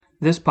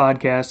This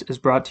podcast is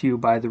brought to you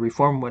by the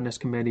Reformed Witness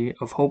Committee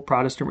of Hope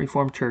Protestant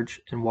Reformed Church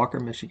in Walker,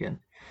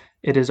 Michigan.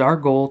 It is our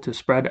goal to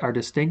spread our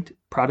distinct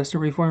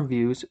Protestant Reformed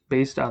views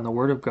based on the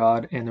Word of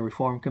God and the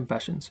Reformed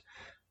Confessions.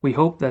 We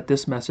hope that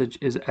this message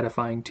is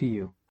edifying to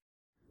you.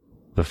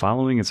 The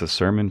following is a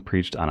sermon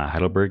preached on a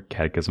Heidelberg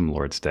Catechism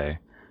Lord's Day.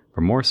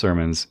 For more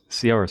sermons,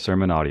 see our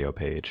sermon audio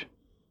page.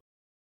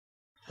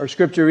 Our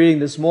scripture reading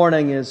this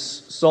morning is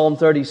Psalm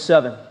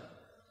 37.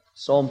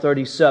 Psalm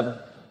 37.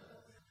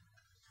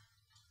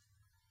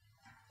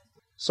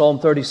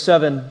 Psalm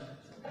 37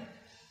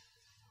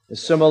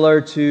 is similar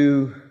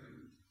to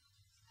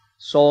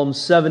Psalm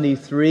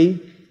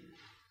 73.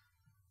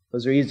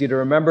 Those are easy to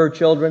remember,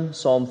 children.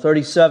 Psalm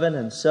 37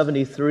 and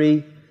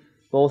 73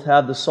 both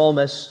have the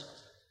psalmist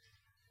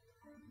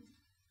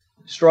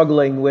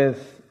struggling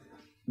with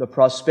the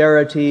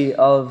prosperity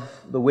of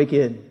the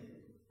wicked,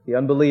 the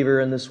unbeliever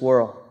in this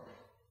world.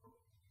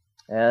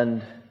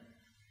 And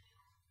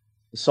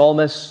the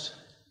psalmist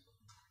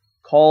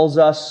calls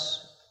us,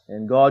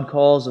 and God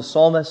calls the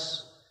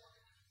psalmist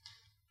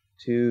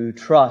to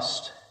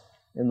trust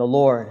in the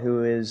Lord,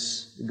 who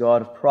is the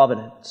God of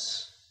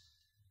providence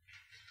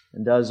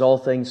and does all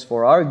things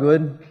for our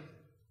good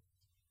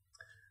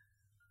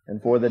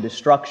and for the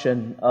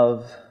destruction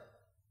of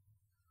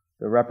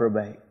the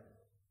reprobate.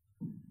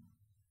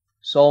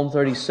 Psalm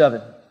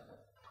 37.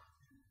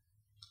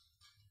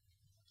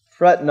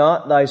 Fret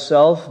not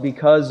thyself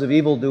because of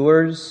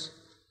evildoers,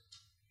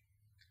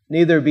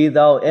 neither be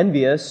thou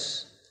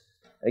envious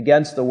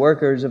against the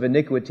workers of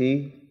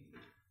iniquity,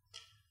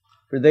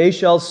 for they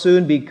shall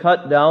soon be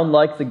cut down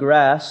like the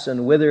grass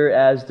and wither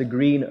as the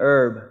green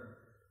herb.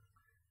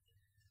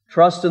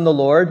 Trust in the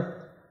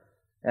Lord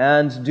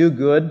and do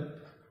good,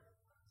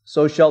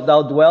 so shalt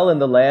thou dwell in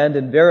the land,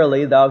 and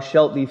verily thou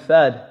shalt be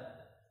fed.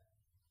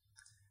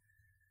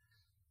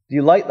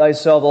 Delight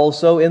thyself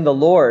also in the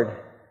Lord,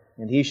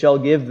 and He shall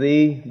give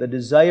thee the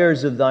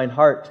desires of thine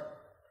heart.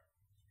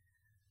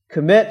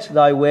 Commit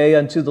thy way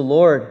unto the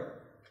Lord.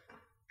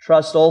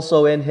 Trust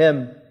also in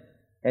Him,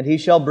 and He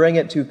shall bring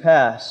it to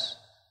pass.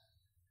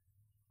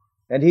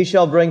 And He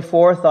shall bring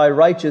forth thy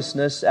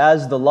righteousness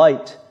as the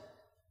light,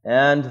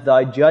 and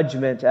thy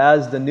judgment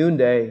as the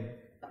noonday.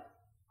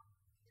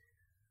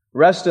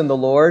 Rest in the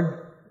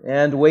Lord,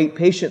 and wait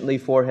patiently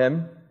for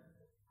Him.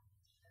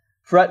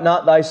 Fret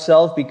not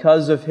thyself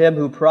because of him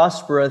who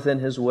prospereth in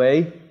his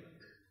way,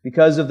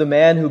 because of the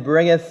man who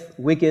bringeth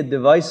wicked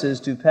devices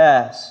to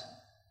pass.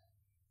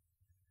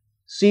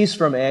 Cease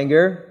from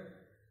anger,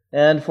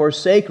 and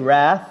forsake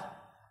wrath.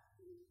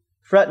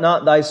 Fret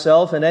not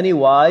thyself in any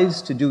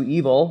wise to do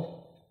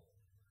evil,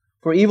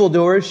 for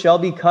evildoers shall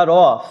be cut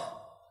off,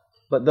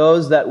 but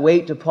those that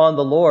wait upon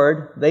the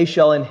Lord, they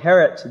shall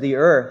inherit the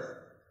earth.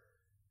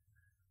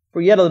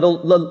 For yet a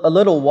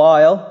little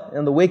while,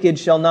 and the wicked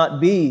shall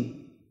not be.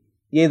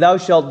 Yea, thou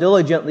shalt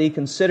diligently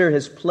consider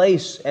his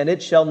place, and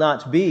it shall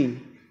not be.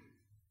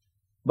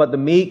 But the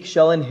meek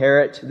shall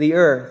inherit the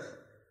earth,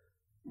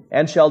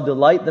 and shall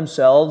delight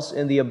themselves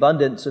in the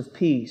abundance of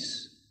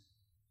peace.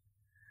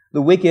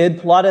 The wicked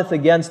plotteth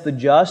against the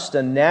just,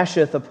 and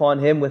gnasheth upon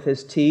him with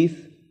his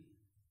teeth.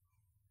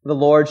 The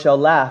Lord shall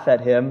laugh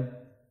at him,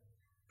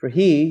 for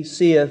he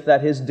seeth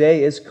that his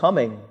day is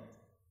coming.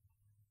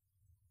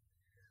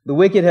 The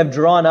wicked have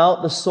drawn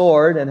out the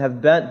sword, and have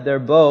bent their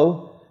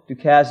bow, to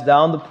cast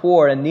down the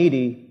poor and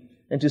needy,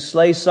 and to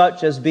slay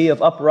such as be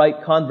of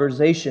upright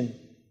conversation.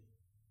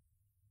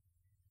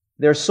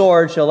 Their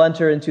sword shall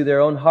enter into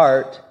their own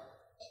heart,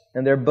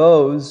 and their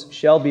bows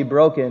shall be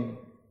broken.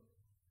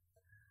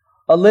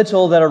 A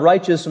little that a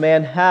righteous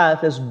man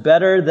hath is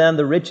better than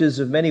the riches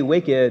of many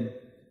wicked,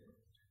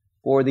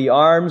 for the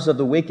arms of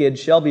the wicked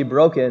shall be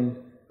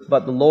broken,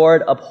 but the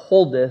Lord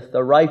upholdeth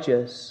the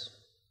righteous.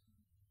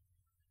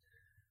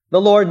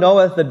 The Lord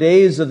knoweth the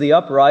days of the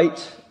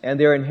upright, and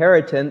their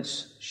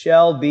inheritance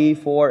shall be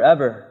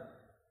forever.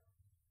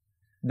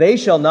 They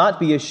shall not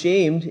be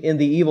ashamed in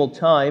the evil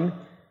time,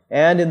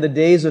 and in the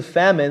days of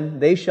famine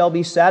they shall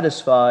be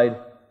satisfied.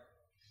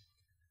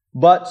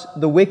 But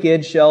the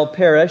wicked shall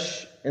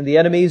perish, and the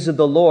enemies of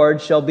the Lord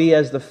shall be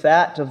as the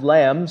fat of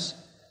lambs.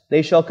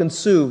 They shall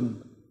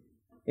consume.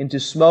 Into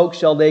smoke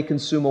shall they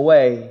consume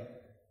away.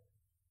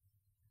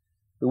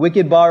 The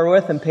wicked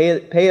borroweth and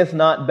payeth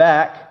not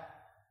back,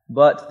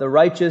 but the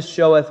righteous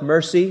showeth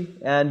mercy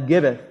and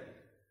giveth.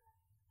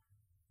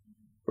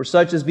 For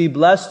such as be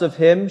blessed of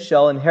him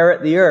shall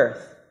inherit the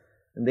earth,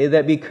 and they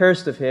that be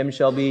cursed of him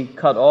shall be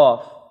cut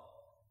off.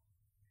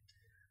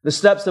 The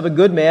steps of a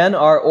good man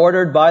are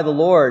ordered by the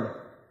Lord,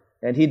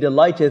 and he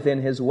delighteth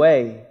in his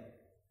way.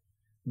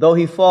 Though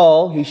he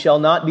fall, he shall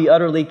not be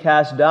utterly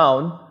cast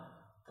down,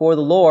 for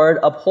the Lord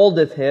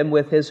upholdeth him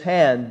with his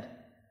hand.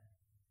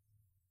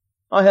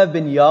 I have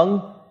been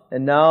young,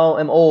 and now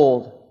am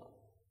old.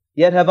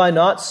 Yet have I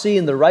not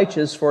seen the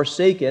righteous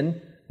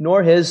forsaken,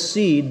 nor his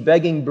seed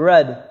begging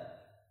bread.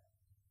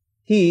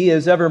 He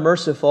is ever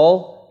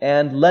merciful,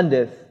 and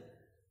lendeth,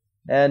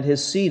 and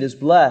his seed is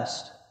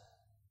blessed.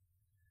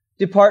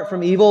 Depart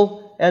from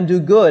evil, and do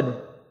good,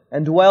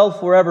 and dwell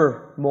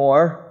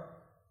forevermore.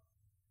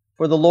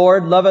 For the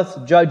Lord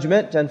loveth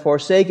judgment, and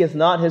forsaketh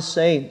not his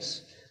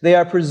saints. They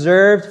are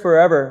preserved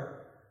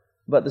forever,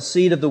 but the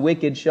seed of the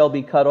wicked shall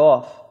be cut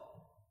off.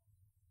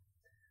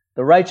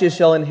 The righteous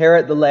shall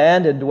inherit the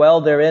land, and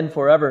dwell therein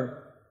forever.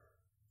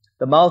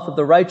 The mouth of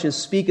the righteous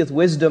speaketh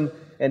wisdom,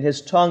 and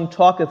his tongue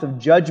talketh of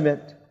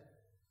judgment.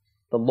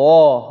 The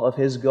law of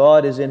his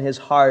God is in his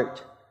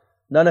heart.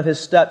 None of his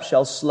steps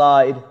shall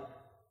slide.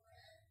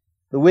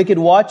 The wicked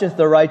watcheth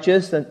the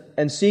righteous,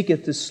 and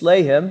seeketh to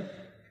slay him.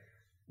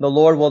 The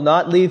Lord will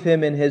not leave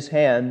him in his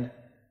hand,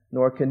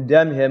 nor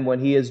condemn him when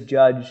he is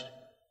judged.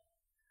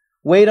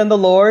 Wait on the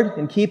Lord,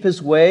 and keep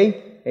his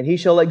way, and he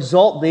shall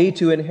exalt thee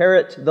to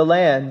inherit the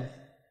land.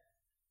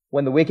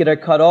 When the wicked are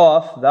cut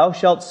off, thou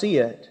shalt see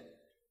it.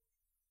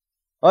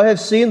 I have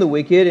seen the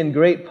wicked in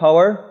great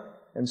power,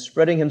 and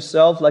spreading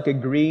himself like a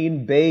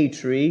green bay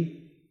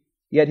tree.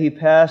 Yet he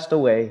passed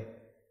away,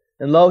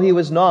 and lo, he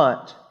was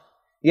not.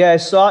 Yea, I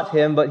sought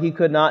him, but he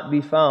could not be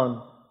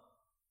found.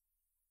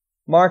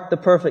 Mark the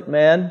perfect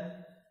man,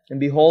 and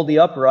behold the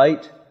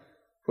upright,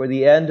 for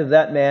the end of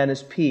that man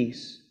is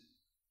peace.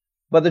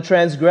 But the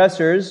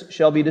transgressors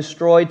shall be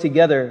destroyed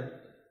together.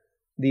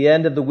 The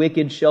end of the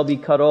wicked shall be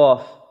cut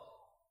off.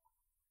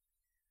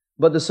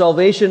 But the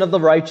salvation of the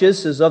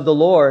righteous is of the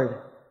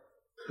Lord.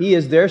 He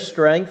is their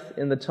strength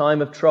in the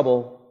time of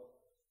trouble.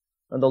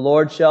 And the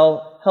Lord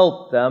shall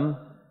help them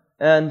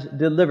and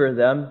deliver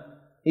them.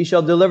 He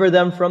shall deliver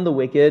them from the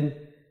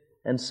wicked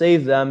and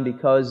save them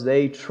because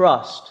they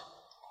trust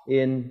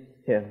in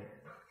him.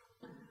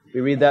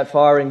 We read that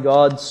far in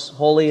God's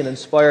holy and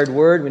inspired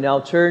word. We now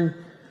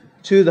turn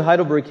to the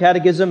Heidelberg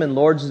Catechism in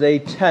Lord's Day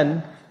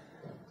 10,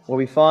 where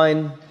we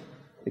find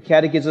the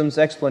Catechism's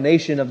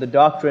explanation of the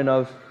doctrine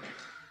of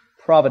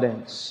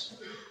providence.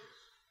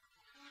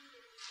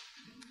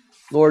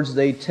 Lord's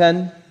Day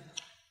 10.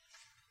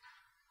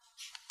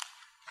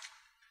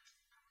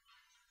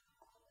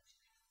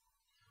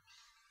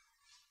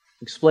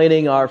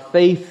 Explaining our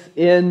faith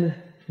in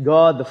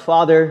God the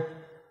Father.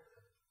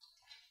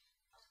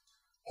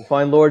 We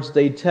find Lord's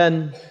Day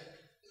 10,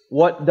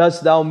 what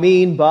dost thou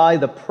mean by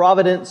the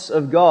providence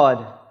of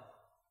God?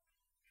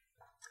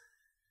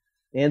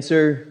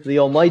 Answer, the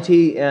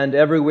almighty and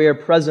everywhere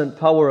present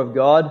power of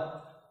God,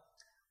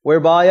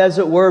 whereby, as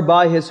it were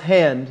by his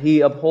hand,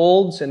 he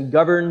upholds and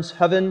governs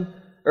heaven,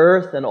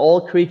 earth, and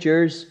all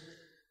creatures,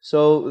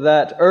 so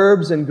that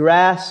herbs and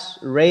grass,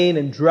 rain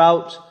and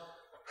drought,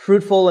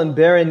 fruitful and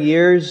barren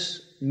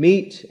years,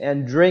 meat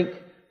and drink,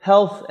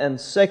 health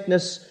and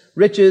sickness,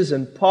 riches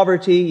and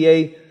poverty,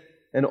 yea,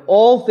 and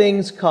all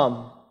things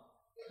come,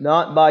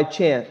 not by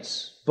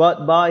chance,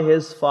 but by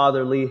his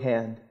fatherly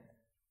hand.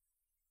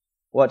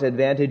 What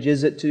advantage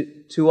is it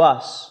to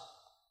us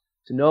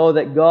to know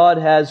that God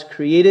has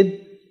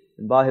created,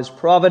 and by his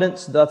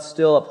providence doth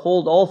still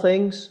uphold all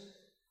things?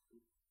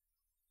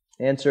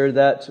 Answer,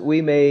 that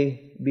we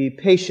may be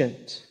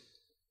patient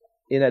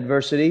in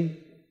adversity,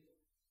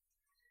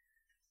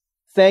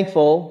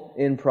 thankful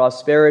in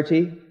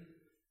prosperity,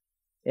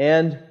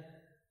 and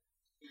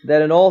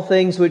that in all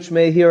things which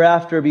may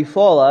hereafter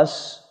befall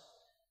us,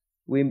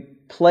 we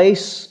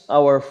place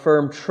our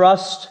firm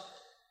trust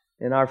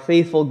in our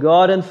faithful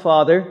God and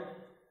Father,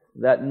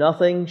 that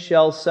nothing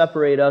shall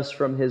separate us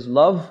from his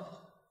love,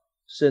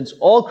 since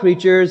all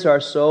creatures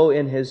are so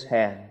in his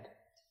hand,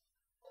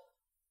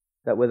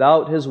 that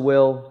without his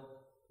will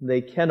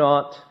they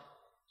cannot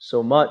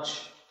so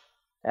much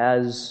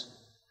as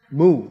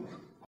move.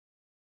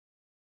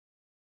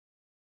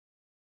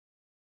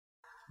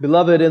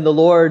 Beloved in the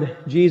Lord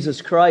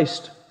Jesus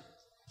Christ,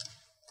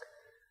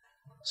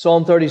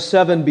 Psalm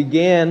 37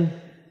 began,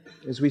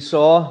 as we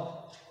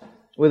saw,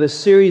 with a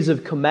series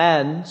of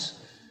commands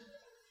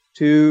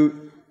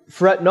to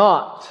fret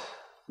not,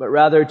 but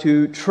rather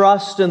to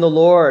trust in the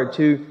Lord,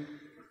 to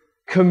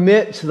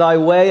commit thy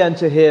way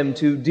unto him,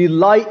 to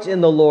delight in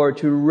the Lord,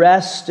 to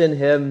rest in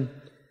him.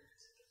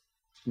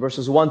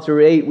 Verses 1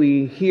 through 8,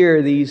 we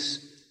hear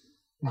these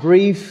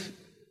brief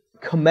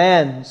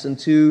commands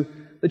unto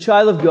the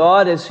child of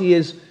God as he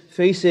is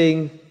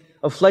facing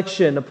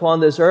affliction upon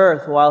this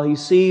earth, while he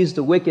sees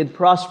the wicked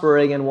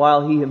prospering and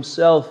while he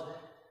himself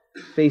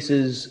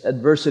faces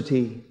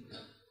adversity.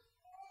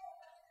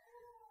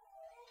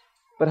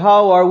 But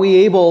how are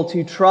we able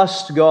to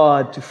trust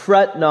God, to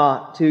fret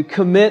not, to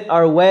commit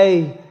our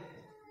way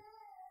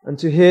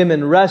unto him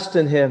and rest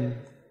in him?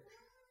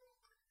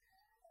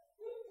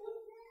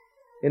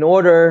 In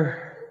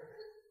order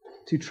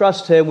to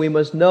trust him, we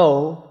must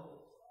know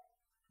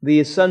the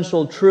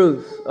essential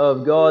truth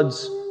of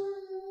God's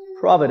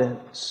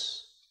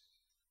providence.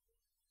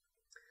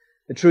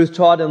 The truth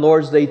taught in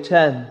Lord's Day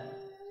 10.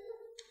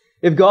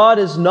 If God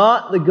is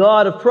not the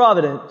God of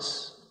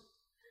providence,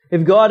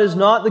 if God is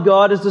not the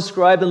God as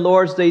described in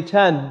Lord's Day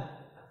 10,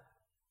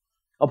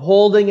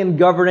 upholding and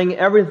governing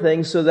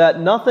everything so that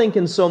nothing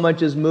can so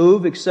much as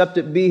move except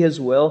it be his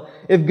will,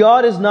 if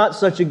God is not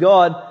such a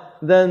God,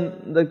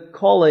 then the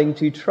calling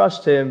to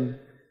trust him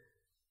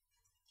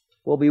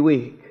will be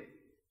weak.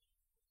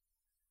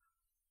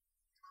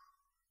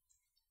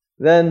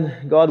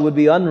 Then God would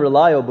be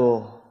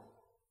unreliable.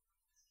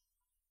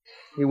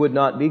 He would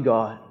not be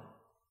God.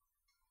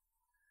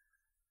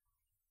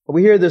 But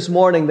we hear this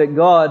morning that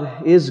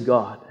God is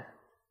God.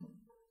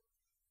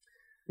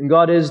 And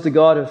God is the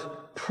God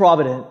of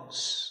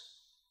providence,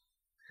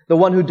 the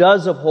one who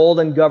does uphold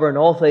and govern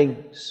all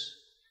things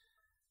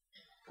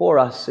for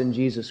us in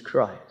Jesus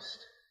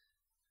Christ.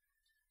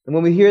 And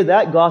when we hear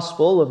that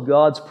gospel of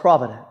God's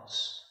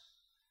providence,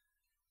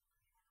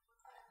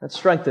 that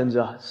strengthens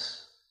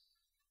us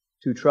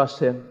to trust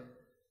Him,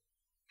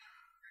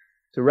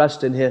 to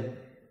rest in Him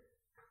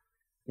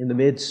in the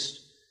midst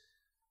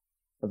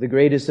of the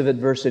greatest of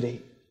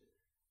adversity.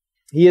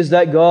 He is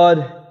that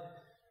God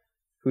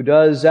who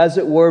does, as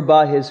it were,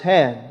 by His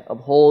hand,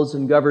 upholds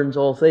and governs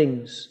all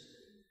things,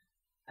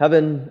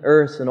 heaven,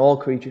 earth, and all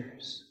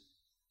creatures.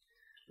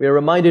 We are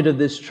reminded of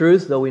this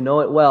truth, though we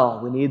know it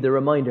well. We need the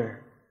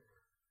reminder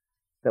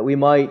that we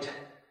might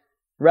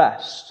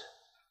rest,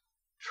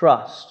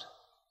 trust,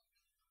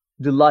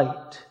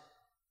 delight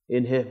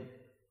in Him,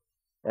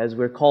 as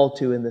we're called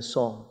to in this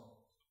psalm.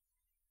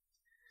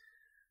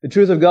 The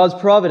truth of God's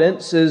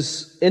providence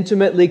is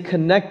intimately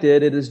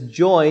connected. It is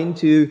joined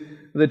to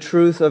the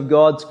truth of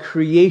God's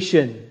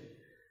creation.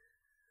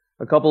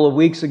 A couple of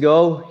weeks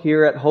ago,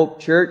 here at Hope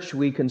Church,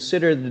 we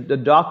considered the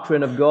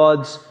doctrine of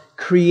God's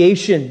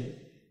creation.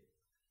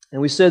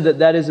 And we said that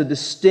that is a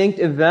distinct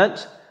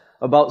event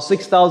about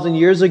 6,000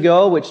 years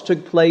ago, which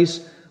took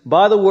place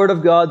by the word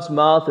of God's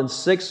mouth in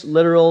 6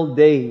 literal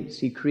days.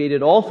 He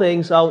created all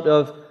things out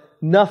of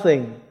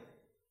nothing.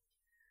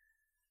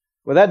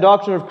 Well, that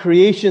doctrine of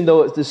creation,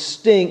 though it's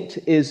distinct,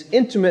 is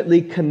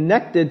intimately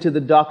connected to the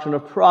doctrine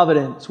of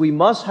providence. We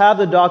must have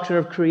the doctrine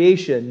of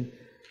creation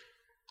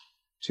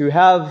to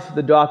have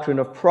the doctrine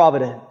of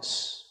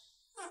providence.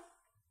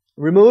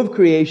 Remove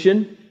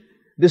creation,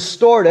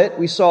 distort it,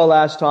 we saw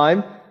last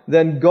time,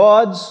 then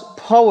God's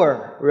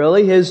power,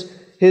 really,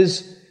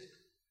 His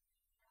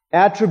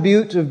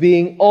attribute of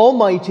being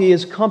almighty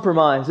is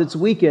compromised. It's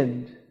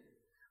weakened.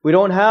 We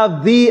don't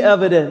have the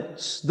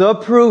evidence, the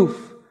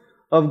proof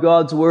of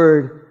God's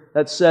Word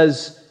that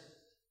says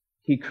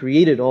He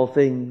created all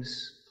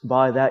things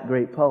by that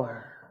great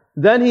power.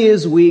 Then He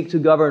is weak to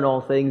govern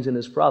all things in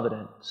His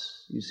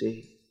providence, you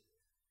see.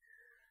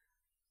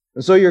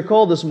 And so you're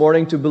called this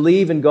morning to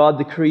believe in God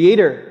the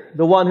Creator,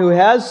 the one who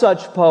has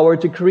such power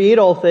to create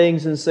all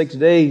things in 6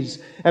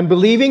 days. And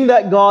believing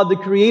that God the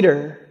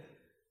Creator,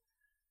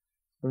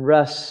 and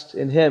rest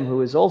in Him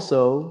who is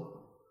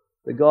also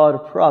the God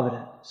of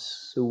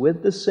providence, who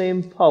with the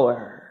same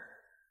power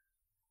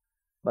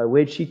by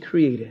which He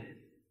created,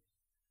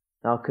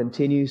 now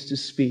continues to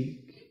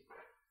speak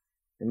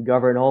and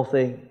govern all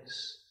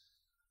things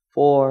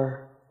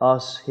for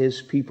us,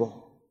 His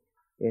people,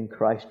 in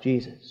Christ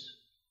Jesus.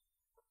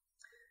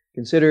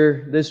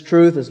 Consider this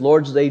truth as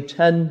Lord's Day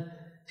 10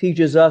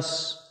 teaches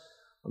us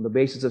on the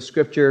basis of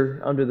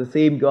Scripture under the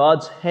theme,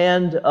 God's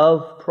hand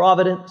of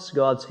providence.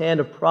 God's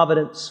hand of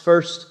providence.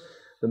 First,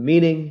 the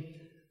meaning.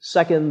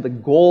 Second, the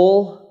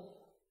goal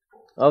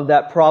of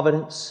that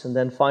providence. And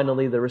then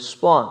finally, the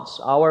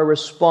response. Our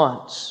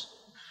response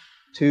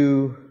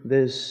to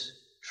this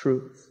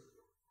truth.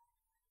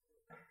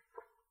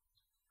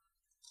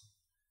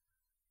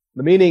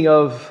 The meaning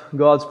of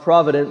God's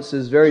providence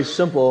is very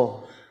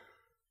simple.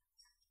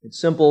 It's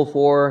simple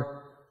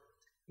for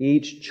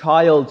each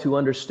child to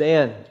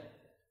understand.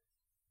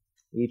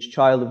 Each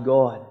child of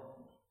God.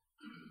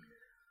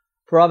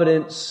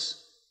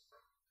 Providence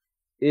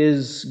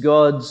is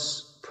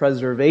God's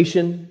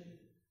preservation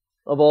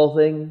of all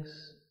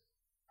things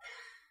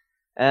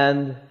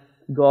and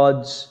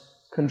God's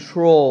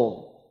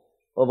control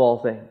of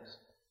all things.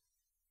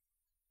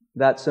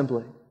 That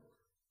simply.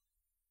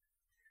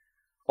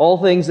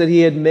 All things that He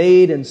had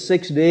made in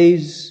 6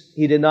 days,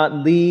 He did not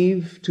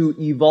leave to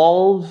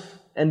evolve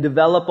and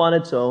develop on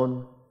its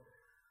own.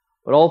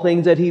 But all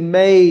things that He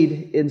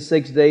made in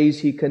 6 days,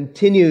 He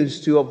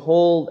continues to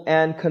uphold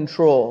and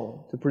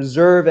control, to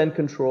preserve and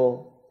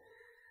control.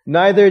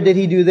 Neither did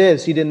He do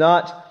this. He did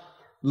not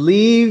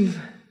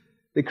leave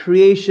the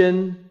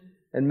creation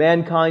and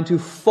mankind to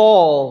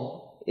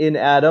fall in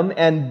Adam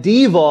and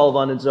devolve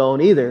on its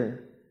own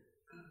either.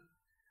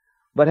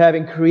 But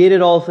having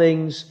created all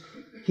things,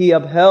 He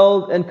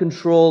upheld and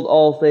controlled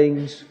all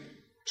things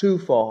to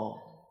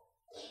fall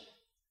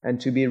and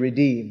to be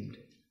redeemed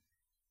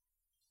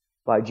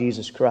by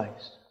Jesus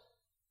Christ.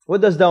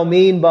 What does thou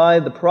mean by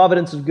the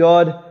providence of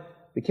God?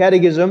 The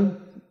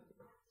Catechism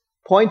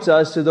points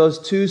us to those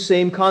two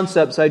same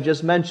concepts I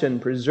just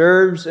mentioned,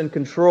 preserves and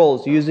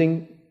controls,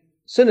 using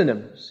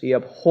synonyms. He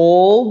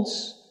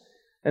upholds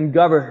and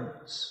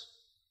governs.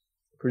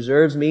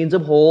 Preserves means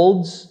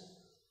upholds.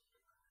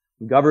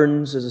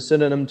 Governs is a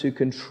synonym to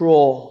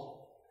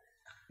control.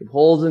 He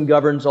upholds and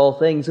governs all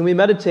things. And we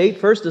meditate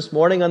first this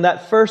morning on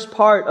that first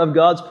part of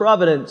God's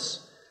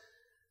providence,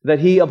 that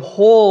He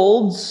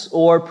upholds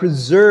or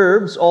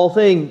preserves all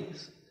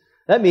things.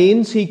 That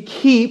means He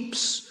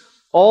keeps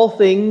all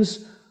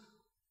things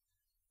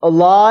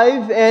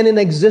alive and in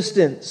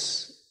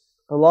existence.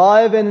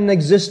 Alive and in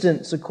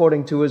existence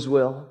according to His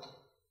will.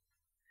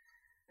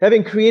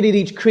 Having created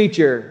each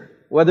creature,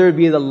 whether it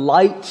be the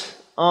light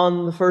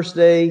on the first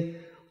day,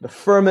 the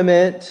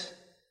firmament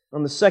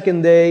on the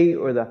second day,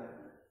 or the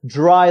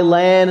dry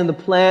land and the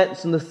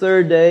plants on the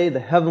third day, the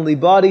heavenly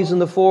bodies on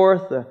the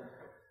fourth, the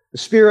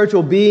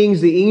spiritual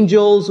beings, the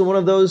angels on one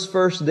of those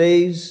first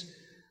days,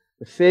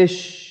 the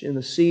fish in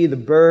the sea, the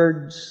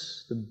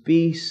birds, the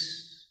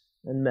beasts,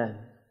 and men.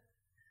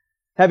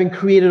 Having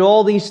created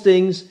all these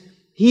things,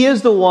 He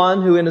is the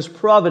one who in His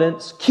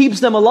providence keeps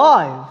them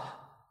alive.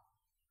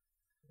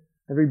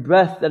 Every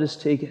breath that is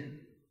taken,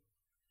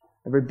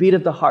 every beat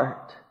of the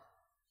heart,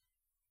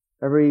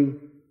 every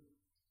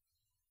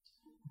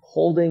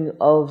holding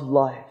of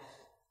life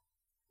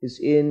is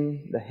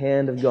in the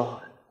hand of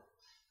God.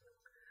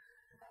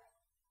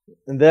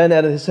 And then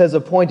at His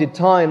appointed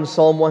time,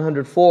 Psalm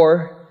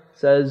 104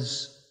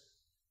 says,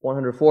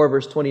 104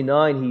 verse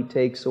 29, He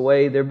takes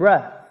away their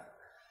breath,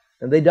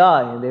 and they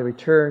die, and they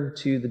return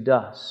to the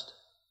dust.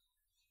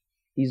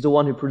 He's the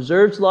one who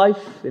preserves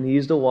life, and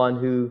He's the one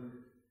who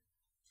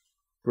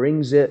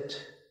brings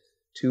it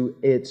to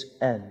its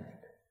end.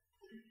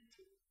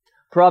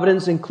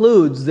 Providence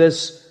includes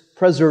this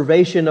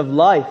preservation of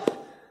life.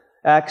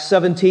 Acts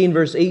 17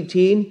 verse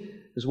 18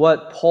 is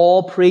what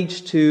Paul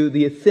preached to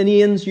the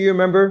Athenians, you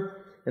remember?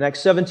 In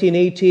Acts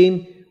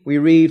 17:18, we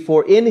read,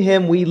 "For in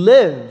Him we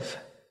live."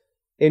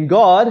 In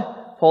God,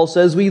 Paul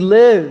says, we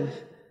live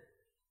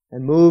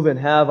and move and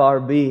have our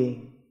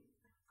being.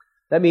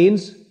 That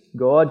means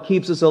God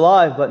keeps us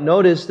alive. But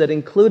notice that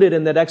included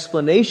in that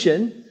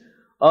explanation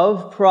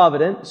of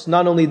providence,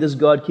 not only does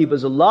God keep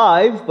us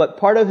alive, but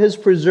part of His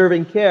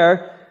preserving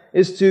care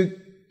is to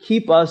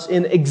keep us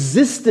in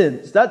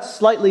existence. That's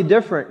slightly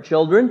different,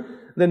 children,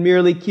 than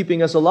merely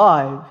keeping us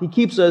alive. He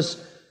keeps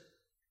us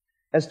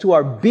as to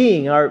our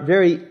being, our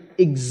very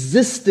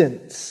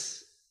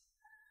existence.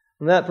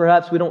 And that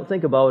perhaps we don't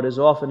think about as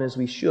often as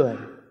we should.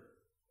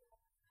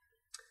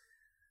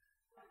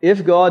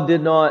 If God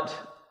did not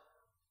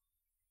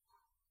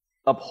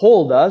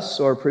uphold us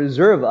or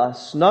preserve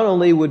us, not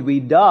only would we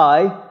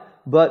die,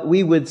 but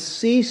we would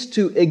cease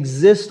to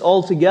exist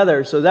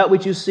altogether. So that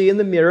which you see in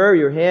the mirror,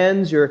 your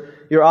hands, your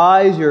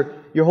eyes,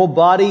 your whole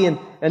body, and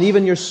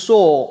even your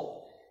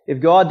soul, if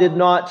God did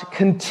not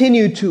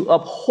continue to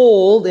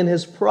uphold in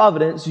His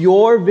providence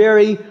your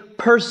very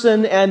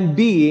person and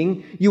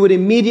being, you would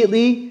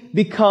immediately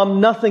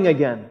become nothing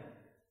again.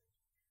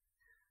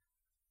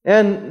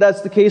 And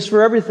that's the case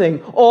for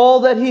everything.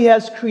 All that He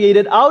has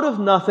created out of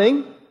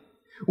nothing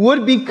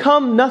would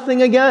become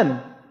nothing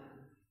again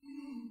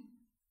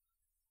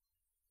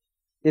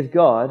if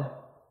God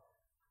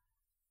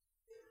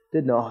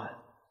did not,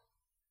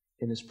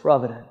 in His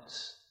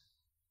providence,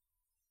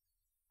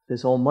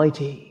 His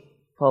almighty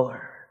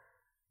power,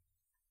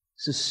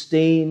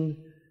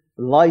 sustain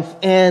life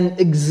and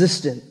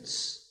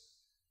existence.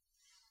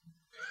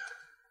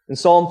 In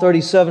Psalm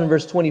 37,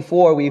 verse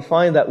 24, we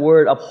find that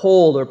word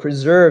uphold or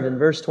preserve in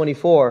verse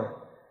 24.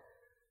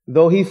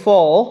 Though he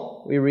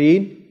fall, we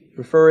read,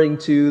 referring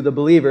to the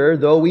believer,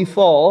 though we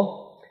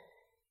fall,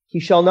 he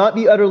shall not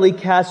be utterly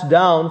cast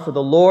down, for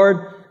the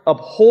Lord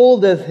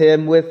upholdeth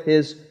him with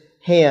His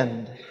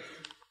hand.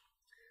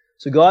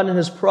 So God in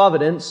His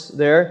providence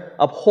there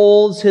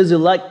upholds His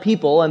elect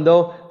people, and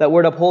though that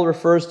word uphold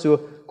refers to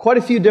quite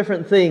a few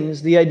different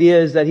things, the idea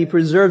is that He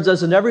preserves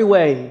us in every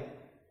way.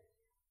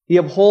 He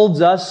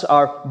upholds us,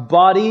 our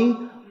body,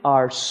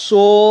 our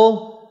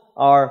soul,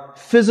 our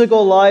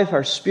physical life,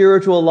 our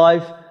spiritual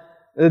life.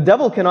 The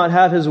devil cannot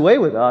have his way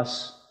with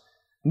us.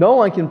 No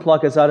one can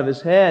pluck us out of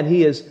His hand.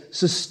 He is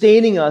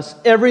sustaining us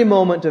every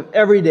moment of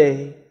every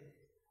day.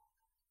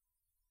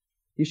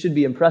 You should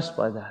be impressed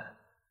by that.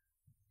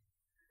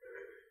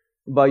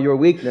 By your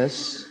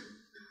weakness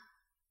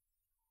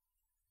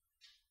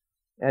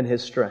and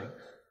His strength.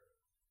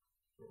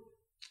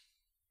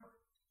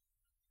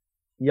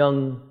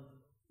 Young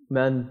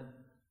men,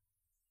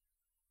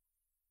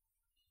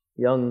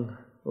 young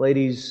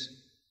ladies,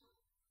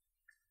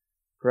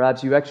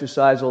 perhaps you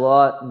exercise a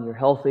lot and you're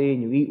healthy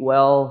and you eat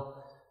well.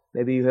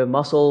 Maybe you have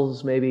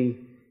muscles. Maybe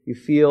you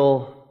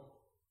feel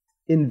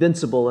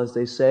invincible, as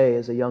they say,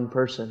 as a young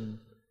person.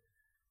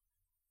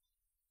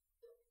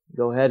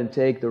 Go ahead and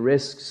take the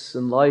risks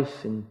in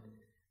life and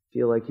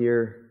feel like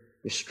you're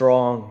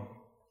strong.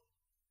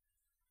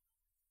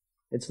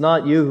 It's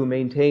not you who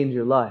maintains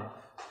your life.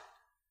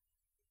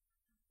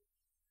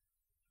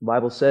 The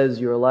Bible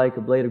says you're like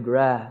a blade of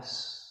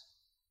grass,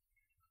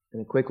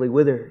 and it quickly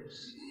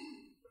withers.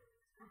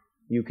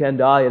 You can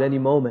die at any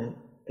moment,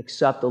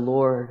 except the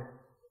Lord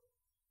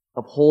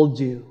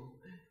upholds you.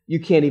 You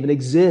can't even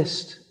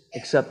exist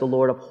except the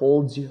Lord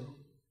upholds you.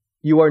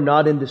 You are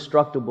not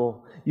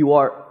indestructible. You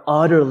are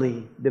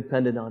utterly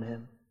dependent on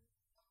Him.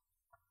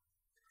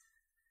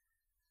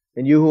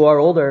 And you who are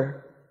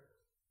older,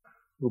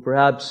 who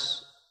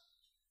perhaps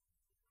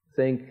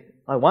think,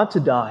 I want to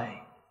die.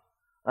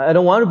 I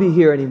don't want to be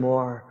here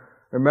anymore.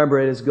 Remember,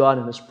 it is God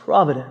in His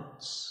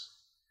providence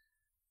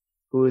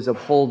who is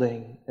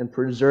upholding and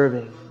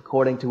preserving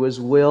according to His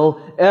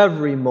will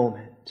every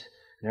moment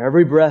and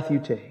every breath you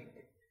take.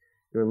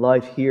 Your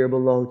life here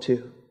below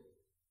too.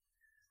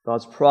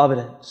 God's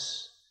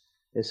providence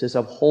It's His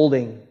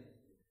upholding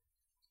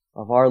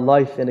of our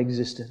life and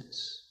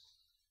existence.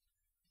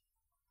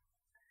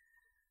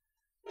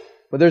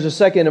 But there's a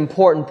second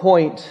important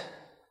point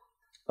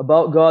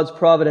about God's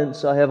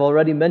providence I have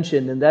already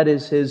mentioned, and that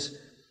is His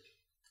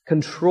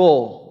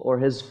control or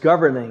His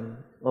governing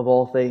of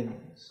all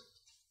things.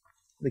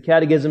 The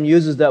Catechism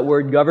uses that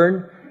word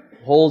govern,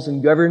 holds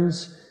and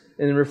governs.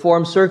 And in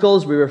Reformed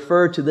circles, we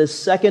refer to this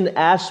second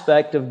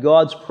aspect of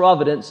God's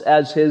providence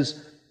as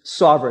His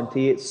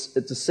sovereignty. It's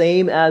the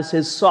same as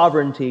His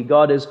sovereignty.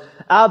 God is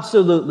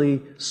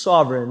absolutely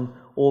sovereign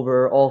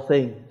over all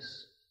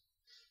things.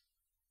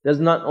 He does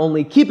not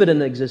only keep it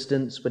in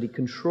existence, but He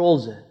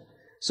controls it.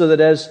 So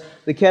that as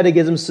the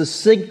Catechism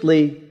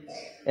succinctly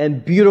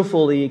and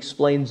beautifully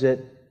explains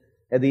it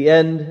at the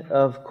end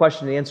of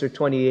question and answer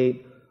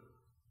 28,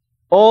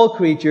 all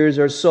creatures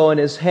are so in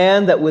His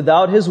hand that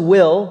without His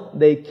will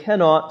they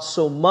cannot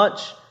so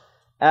much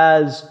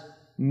as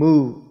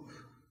move.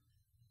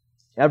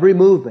 Every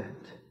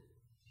movement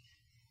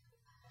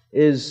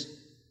is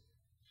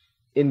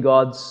in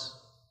God's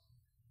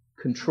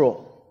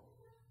control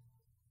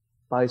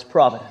by His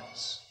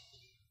providence.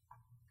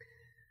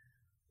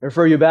 I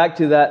refer you back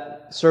to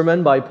that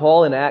sermon by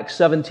Paul in Acts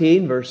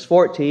 17, verse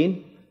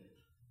 14.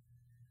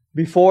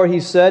 Before he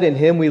said, "In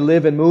Him we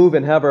live and move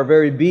and have our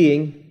very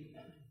being,"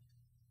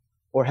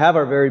 or have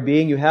our very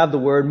being, you have the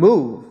word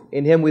move.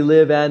 In Him we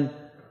live and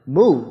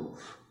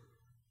move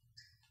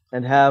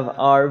and have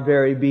our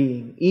very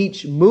being.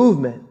 Each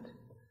movement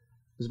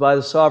is by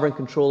the sovereign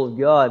control of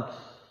God.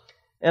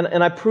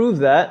 And I prove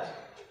that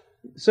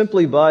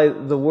simply by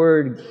the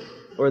word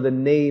or the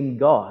name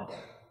God.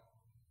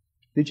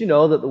 Did you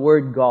know that the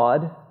word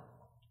God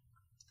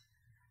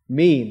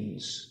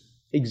means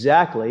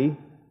exactly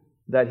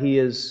that He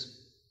is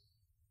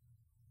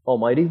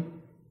Almighty?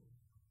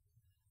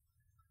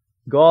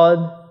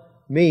 God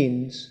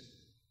means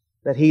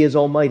that He is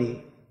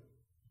Almighty.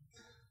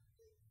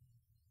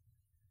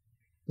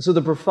 So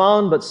the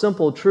profound but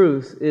simple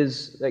truth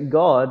is that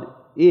God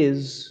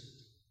is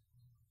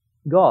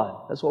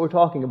God. That's what we're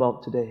talking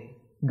about today.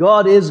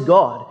 God is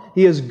God.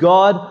 He is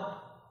God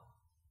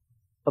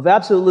of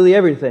absolutely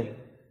everything.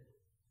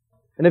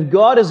 And if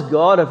God is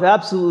God of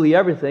absolutely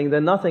everything,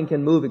 then nothing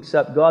can move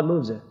except God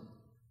moves it.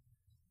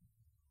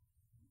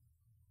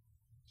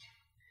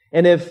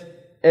 And if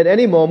at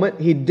any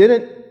moment He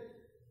didn't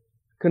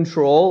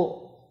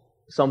control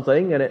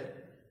something and it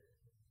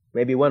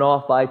maybe went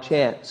off by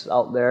chance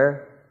out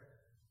there,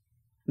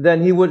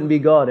 then He wouldn't be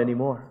God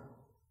anymore.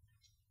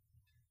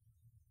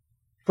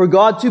 For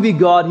God to be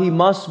God, He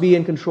must be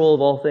in control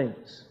of all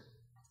things.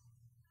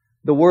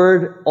 The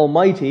word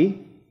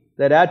Almighty,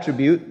 that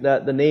attribute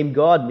that the name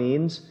God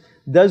means,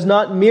 does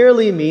not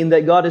merely mean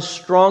that God is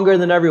stronger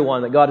than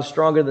everyone, that God is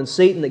stronger than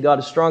Satan, that God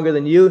is stronger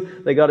than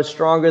you, that God is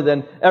stronger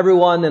than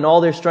everyone and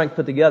all their strength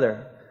put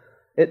together.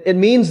 It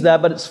means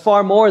that, but it's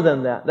far more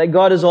than that. That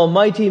God is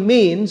Almighty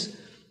means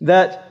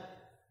that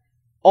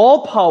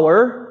all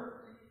power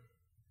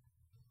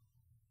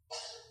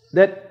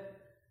that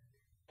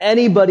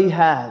anybody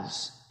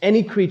has,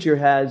 any creature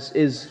has,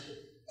 is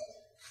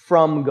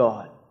from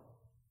God.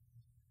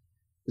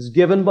 Is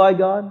given by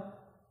God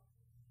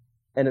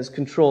and is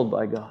controlled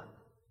by God.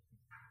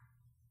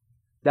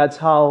 That's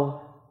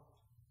how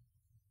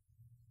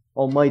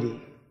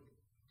Almighty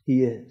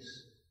He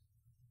is.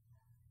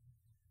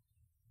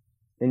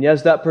 And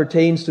yes, that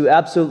pertains to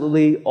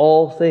absolutely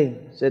all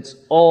things. It's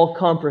all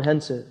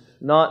comprehensive.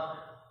 Not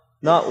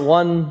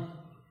one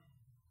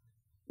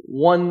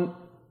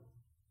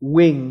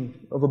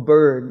wing of a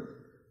bird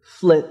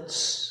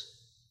flits.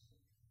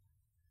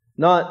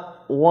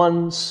 Not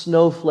one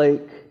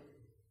snowflake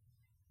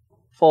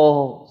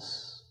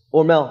falls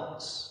or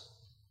melts.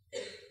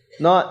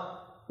 Not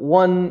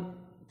one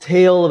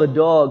tail of a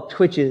dog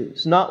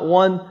twitches. Not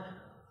one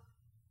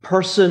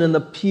person in the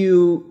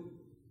pew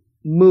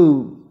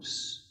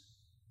moves.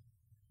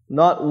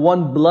 Not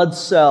one blood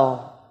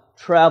cell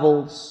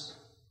travels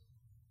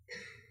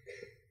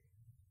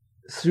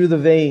through the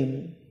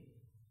vein.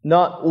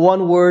 Not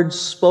one word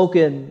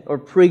spoken or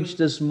preached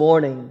this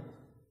morning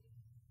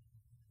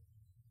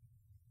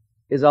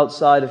is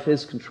outside of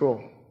His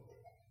control,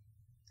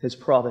 His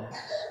providence.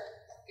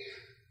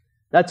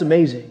 That's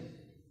amazing.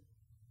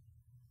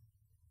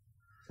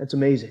 That's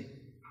amazing.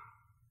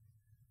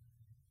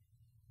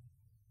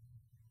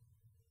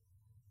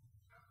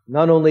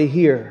 Not only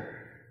here,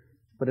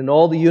 but in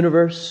all the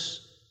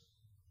universe,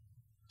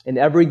 in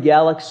every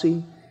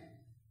galaxy,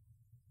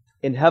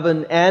 in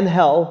heaven and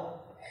hell,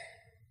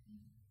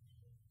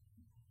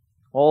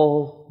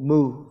 all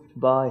moved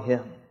by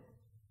Him.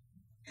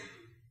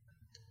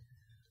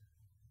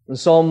 In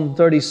Psalm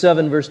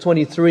 37, verse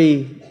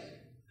 23,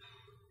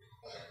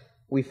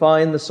 we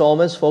find the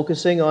psalmist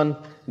focusing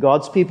on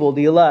God's people,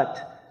 the elect.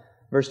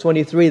 Verse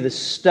 23, the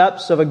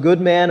steps of a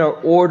good man are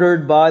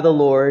ordered by the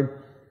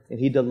Lord, and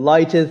He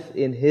delighteth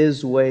in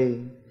His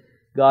way.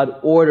 God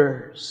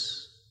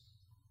orders.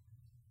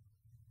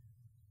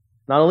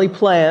 Not only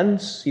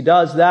plans, He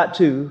does that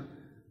too,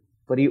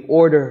 but He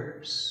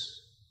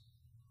orders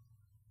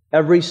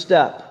every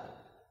step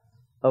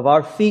of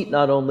our feet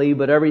not only,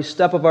 but every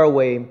step of our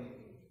way.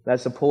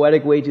 That's a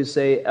poetic way to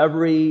say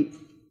every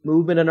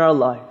movement in our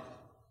life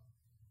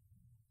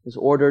is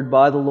ordered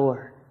by the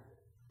Lord,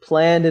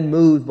 planned and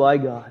moved by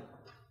God.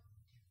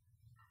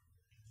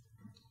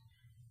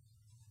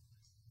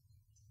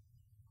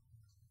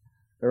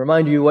 I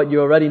remind you what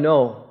you already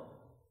know.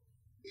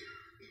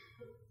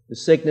 The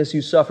sickness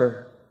you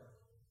suffer,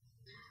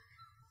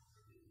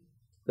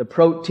 the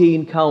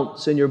protein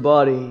counts in your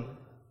body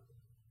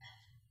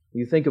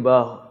you think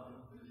about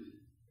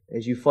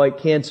as you fight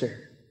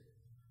cancer,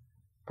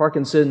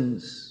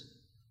 Parkinson's,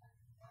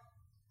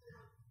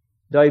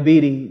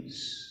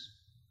 diabetes,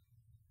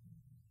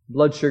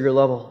 blood sugar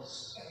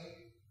levels,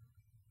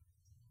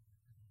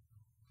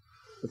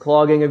 the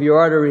clogging of your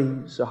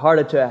arteries, a heart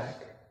attack,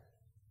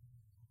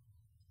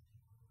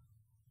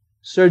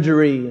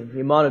 surgery and the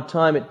amount of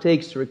time it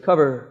takes to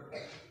recover,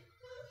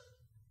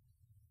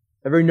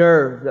 every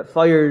nerve that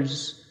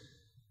fires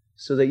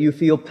so that you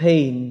feel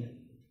pain,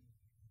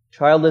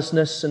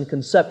 childlessness and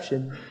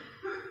conception,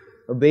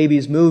 a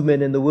baby's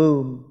movement in the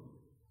womb,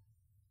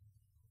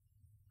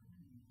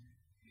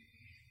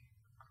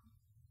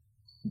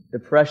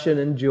 depression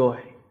and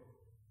joy,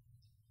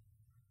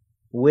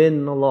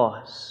 win and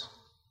loss,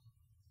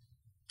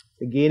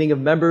 the gaining of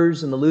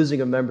members and the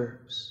losing of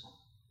members,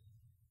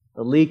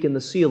 a leak in the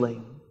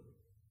ceiling,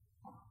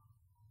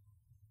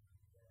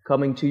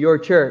 coming to your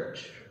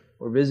church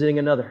or visiting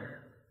another.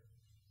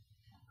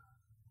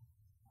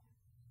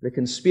 The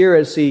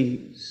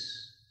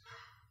conspiracies,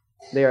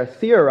 they are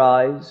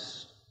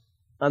theorized,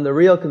 and the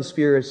real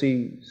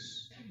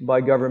conspiracies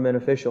by government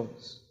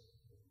officials.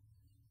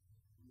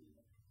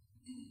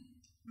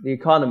 The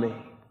economy,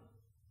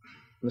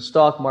 the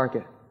stock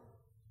market,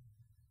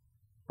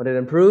 when it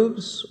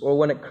improves or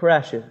when it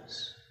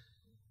crashes.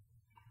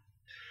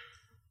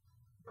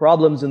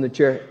 Problems in the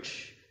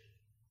church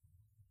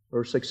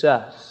or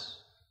success,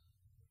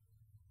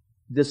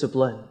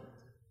 discipline,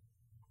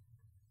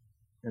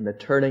 and the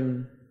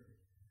turning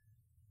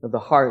of the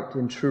heart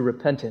in true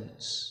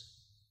repentance,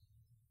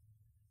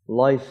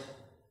 life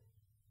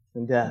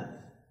and death.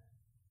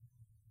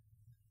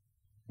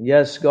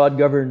 Yes, God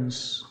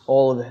governs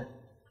all of it,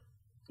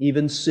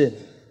 even sin.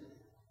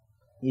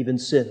 Even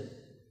sin.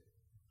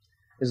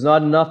 It's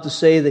not enough to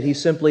say that He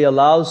simply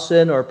allows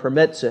sin or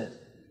permits it,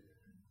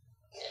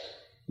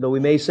 though we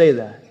may say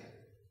that.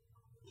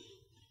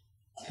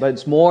 But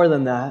it's more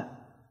than that.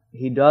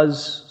 He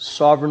does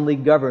sovereignly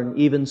govern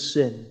even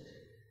sin.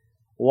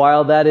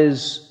 While that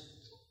is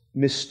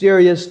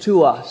mysterious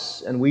to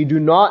us, and we do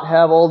not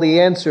have all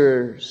the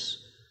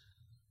answers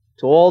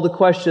to all the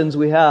questions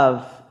we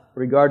have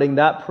regarding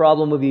that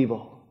problem of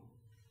evil,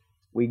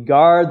 we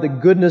guard the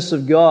goodness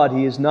of God.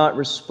 He is not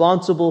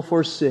responsible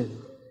for sin.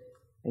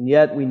 And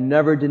yet we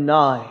never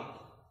deny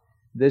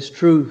this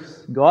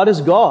truth. God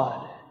is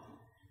God,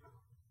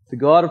 the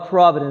God of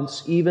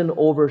providence, even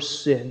over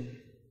sin.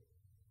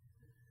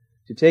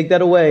 To take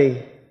that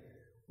away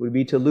would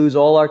be to lose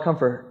all our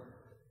comfort.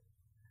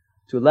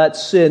 To let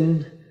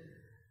sin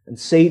and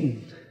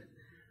Satan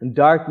and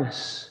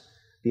darkness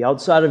be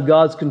outside of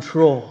God's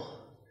control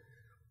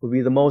would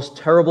be the most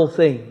terrible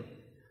thing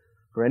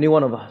for any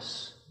one of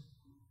us.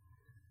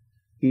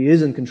 He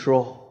is in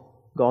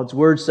control. God's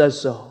Word says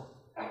so.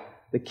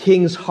 The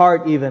king's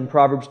heart, even,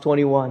 Proverbs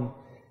 21,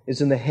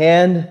 is in the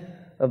hand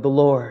of the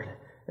Lord.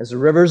 As the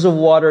rivers of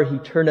water, He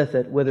turneth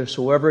it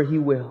whithersoever He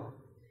will.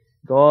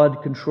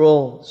 God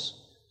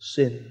controls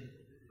sin.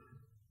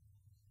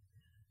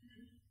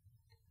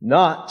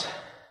 Not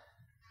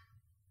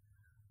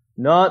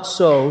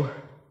so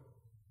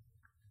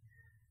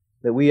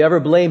that we ever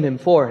blame Him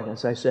for it,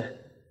 as I said.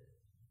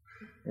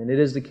 And it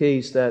is the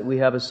case that we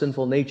have a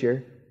sinful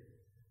nature.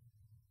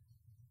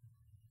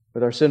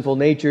 With our sinful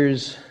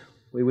natures,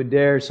 we would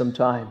dare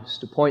sometimes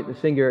to point the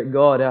finger at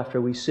God after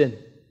we sin.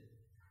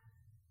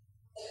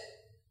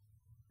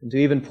 And to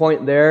even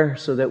point there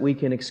so that we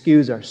can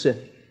excuse our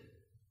sin.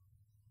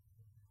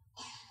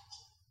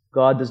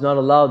 God does not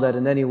allow that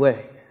in any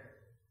way.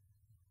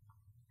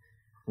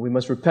 We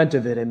must repent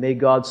of it, and may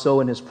God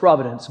so in His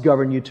providence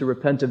govern you to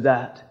repent of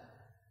that,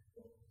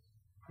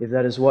 if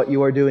that is what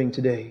you are doing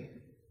today.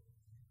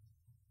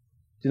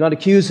 Do not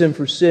accuse Him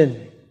for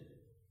sin.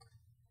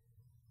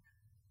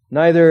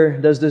 Neither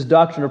does this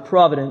doctrine of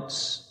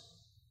providence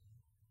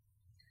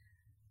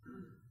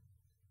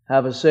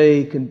have us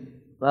say,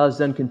 let us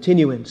then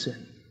continue in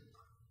sin.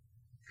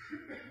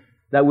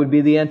 That would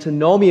be the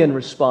antinomian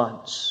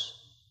response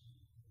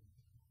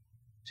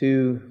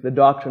to the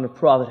doctrine of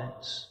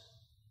providence.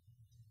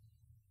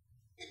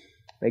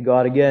 May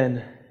God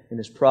again, in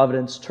His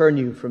providence, turn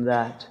you from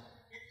that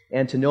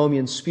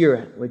antinomian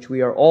spirit, which we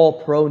are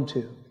all prone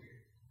to.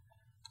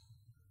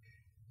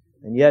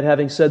 And yet,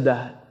 having said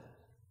that,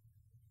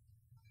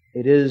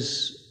 it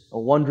is a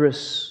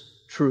wondrous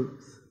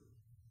truth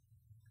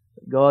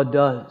that God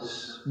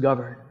does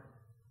govern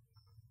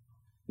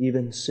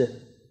even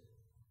sin.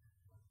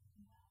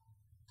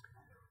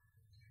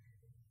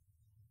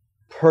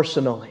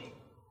 Personally,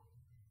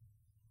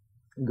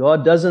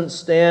 God doesn't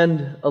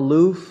stand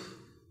aloof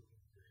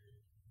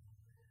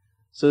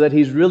so that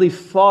He's really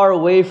far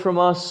away from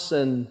us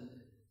and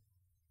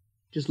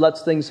just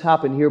lets things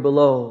happen here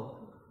below.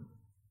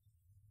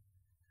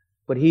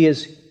 But He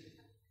is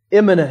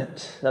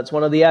immanent. That's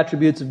one of the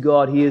attributes of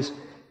God. He is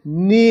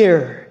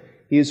near.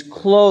 He is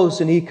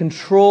close, and He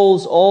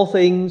controls all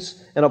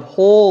things and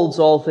upholds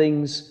all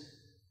things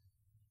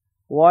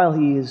while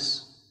He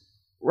is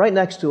right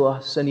next to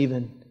us and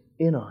even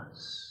in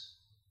us.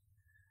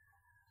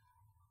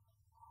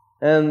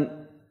 And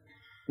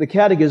the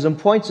Catechism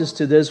points us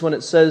to this when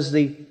it says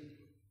the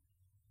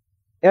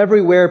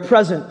everywhere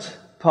present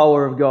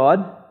power of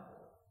God,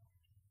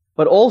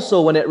 but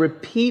also when it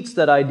repeats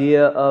that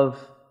idea of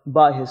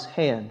by His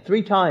hand.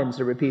 3 times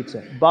it repeats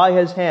it. By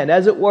His hand.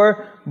 As it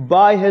were,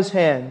 by His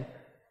hand.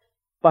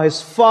 By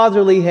His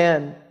fatherly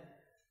hand.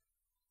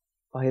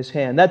 By His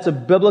hand. That's a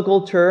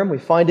biblical term. We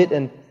find it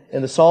in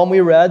the psalm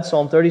we read,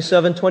 Psalm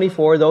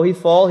 37:24. Though he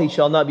fall, he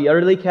shall not be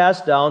utterly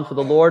cast down, for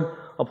the Lord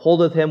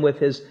upholdeth him with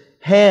His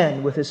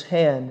hand, with His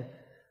hand.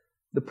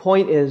 The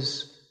point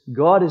is,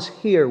 God is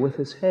here with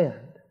His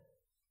hand,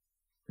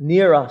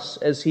 near us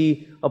as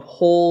He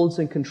upholds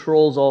and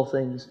controls all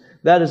things.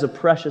 That is a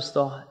precious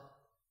thought.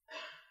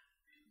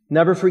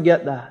 Never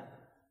forget that.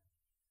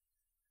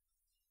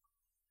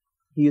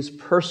 He is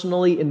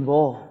personally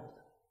involved.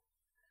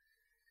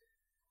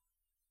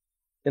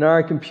 In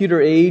our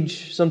computer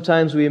age,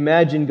 sometimes we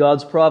imagine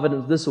God's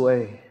providence this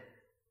way,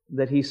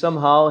 that He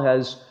somehow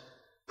has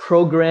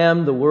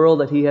programmed the world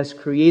that He has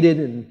created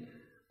and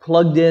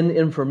plugged in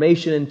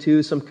information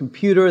into some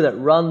computer that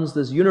runs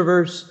this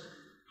universe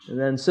and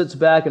then sits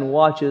back and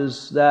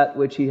watches that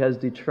which He has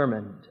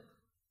determined.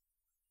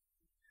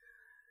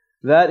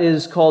 That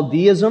is called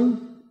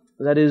deism.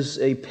 That is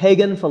a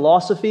pagan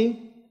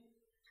philosophy.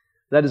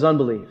 That is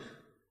unbelief.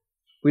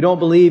 We don't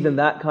believe in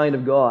that kind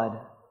of God.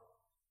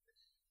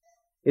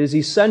 It is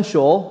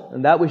essential,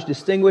 and that which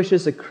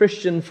distinguishes a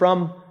Christian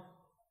from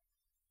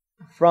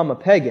a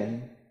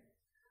pagan,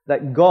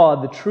 that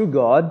God, the true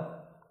God,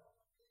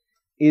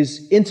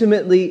 is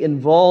intimately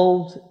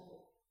involved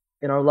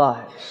in our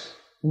lives,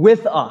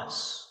 with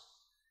us,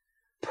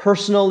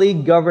 personally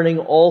governing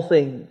all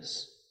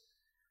things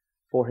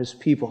for His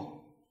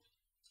people.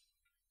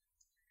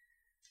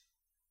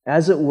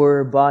 As it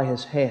were, by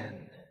His hand.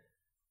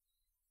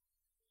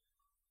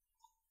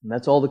 And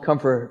that's all the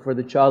comfort for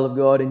the child of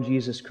God in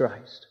Jesus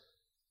Christ.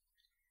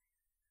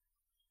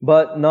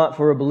 But not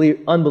for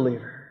an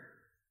unbeliever.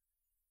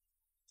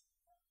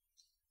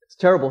 It's a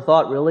terrible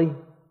thought, really.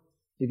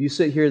 If you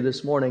sit here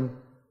this morning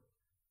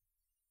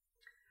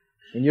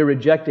and you're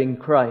rejecting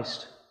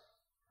Christ,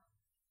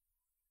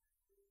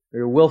 or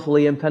you're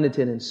willfully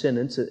impenitent in sin,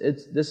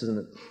 this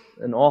is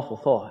an awful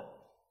thought,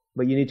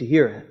 but you need to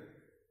hear it.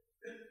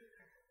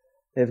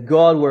 If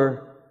God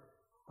were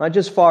not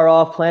just far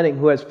off planning,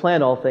 who has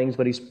planned all things,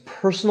 but He's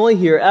personally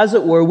here, as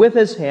it were, with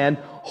His hand,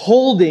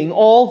 holding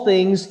all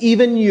things,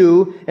 even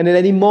you, and at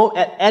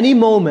any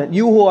moment,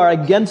 you who are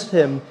against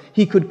Him,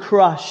 He could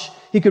crush,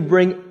 He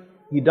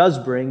does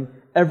bring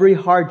every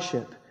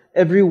hardship,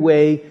 every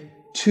way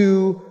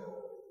to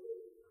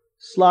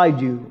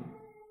slide you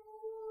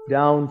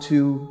down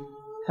to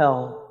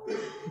hell.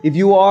 If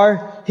you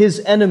are His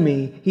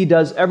enemy, He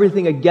does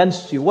everything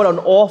against you. What an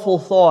awful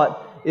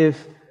thought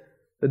if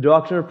the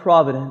doctrine of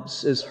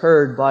providence is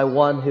heard by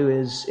one who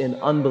is in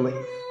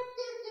unbelief.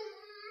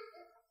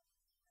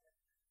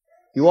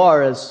 You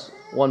are, as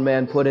one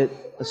man put it,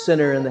 a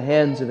sinner in the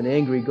hands of an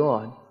angry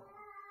God.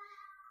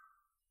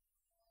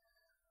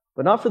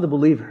 But not for the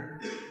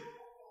believer.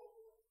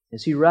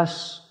 As he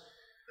rests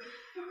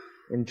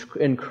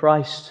in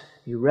Christ,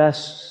 he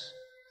rests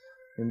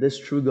in this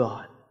true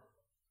God.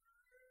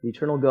 The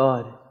eternal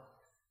God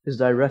is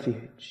thy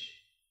refuge.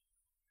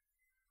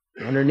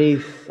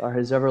 Underneath are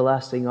His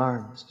everlasting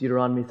arms,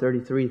 Deuteronomy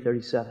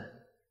 33:37.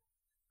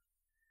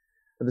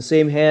 Are the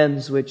same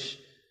hands which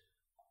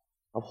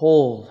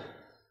uphold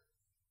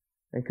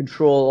and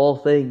control all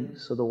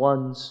things are the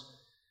ones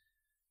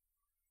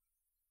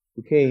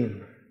who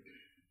came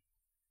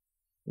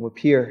and were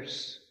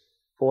pierced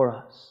for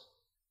us.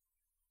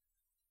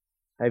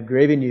 I have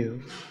graven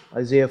you,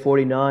 Isaiah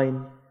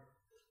 49,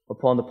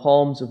 upon the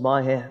palms of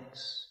my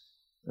hands,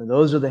 and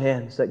those are the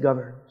hands that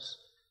governs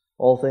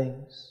all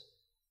things.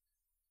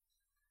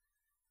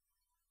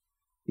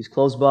 He's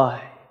close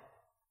by,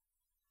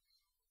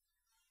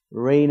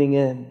 reining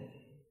in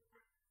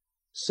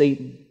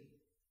Satan,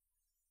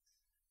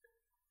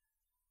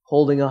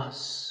 holding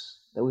us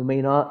that we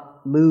may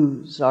not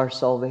lose our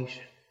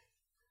salvation,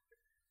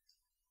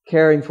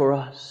 caring for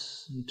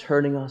us and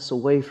turning us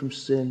away from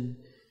sin,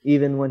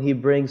 even when He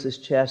brings His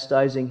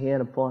chastising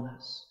hand upon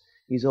us.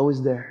 He's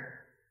always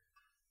there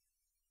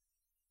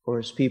for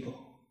His people.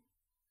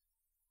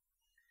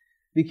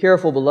 Be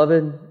careful,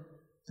 beloved,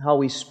 how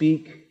we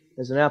speak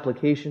as an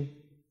application.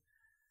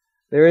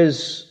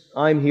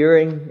 I'm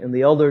hearing, and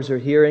the elders are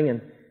hearing,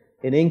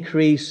 an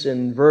increase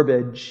in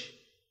verbiage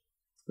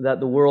that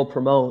the world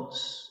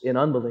promotes in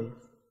unbelief.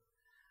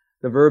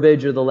 The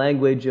verbiage or the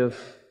language of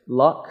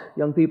luck,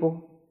 young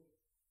people.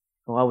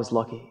 Oh, I was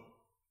lucky.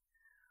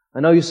 I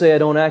know you say I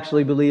don't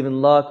actually believe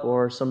in luck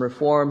or some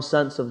reformed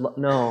sense of luck.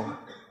 No.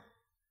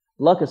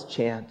 Luck is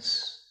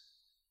chance.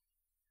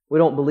 We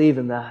don't believe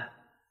in that.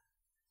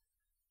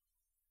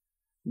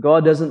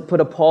 God doesn't put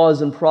a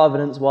pause in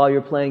providence while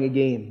you're playing a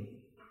game.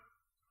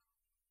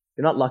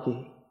 You're not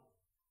lucky.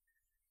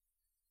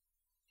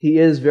 He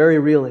is very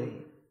really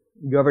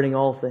governing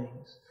all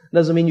things.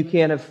 Doesn't mean you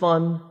can't have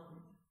fun,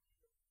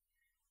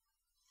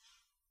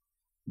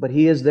 but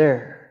He is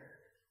there,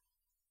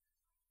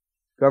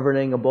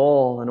 governing a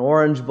ball, an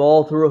orange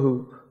ball through a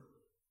hoop.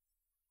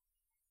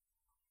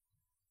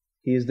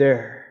 He is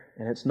there,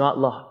 and it's not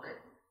luck.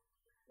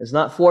 It's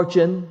not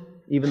fortune,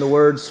 even the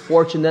words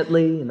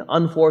fortunately and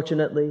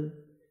unfortunately.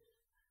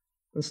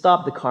 And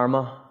stop the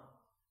karma.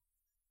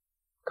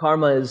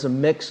 Karma is a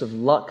mix of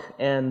luck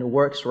and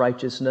works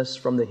righteousness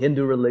from the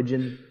Hindu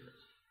religion.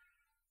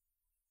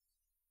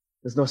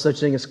 There's no such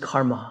thing as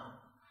karma.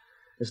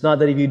 It's not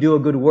that if you do a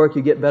good work,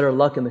 you get better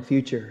luck in the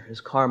future, as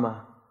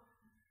karma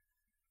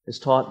is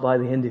taught by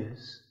the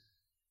Hindus.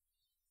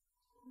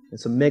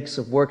 It's a mix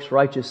of works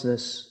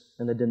righteousness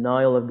and the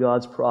denial of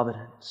God's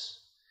providence.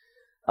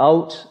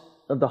 Out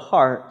of the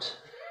heart,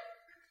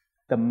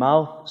 the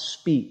mouth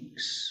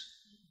speaks.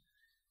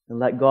 And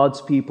let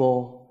God's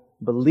people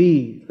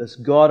believe this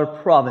God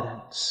of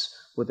providence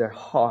with their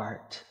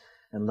heart,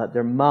 and let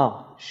their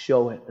mouth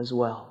show it as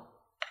well.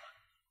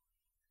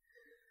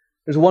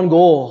 There's one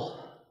goal.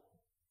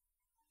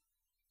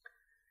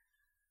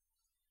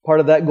 Part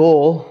of that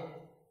goal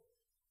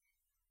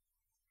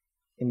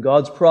in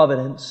God's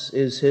providence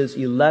is His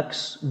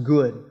elect's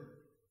good.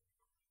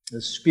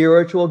 The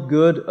spiritual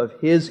good of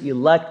His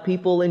elect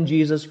people in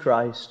Jesus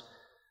Christ.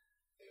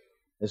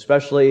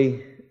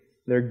 Especially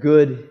their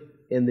good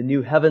in the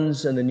new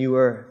heavens and the new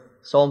earth.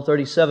 Psalm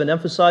 37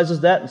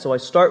 emphasizes that, and so I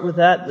start with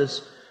that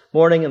this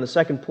morning in the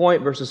second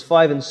point, verses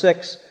 5 and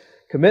 6.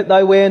 Commit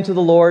thy way unto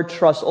the Lord,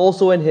 trust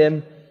also in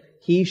Him,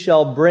 He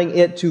shall bring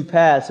it to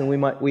pass. And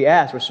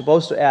we're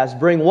supposed to ask,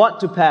 bring what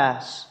to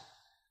pass?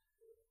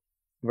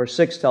 Verse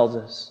 6 tells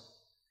us,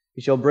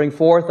 He shall bring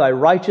forth thy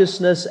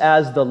righteousness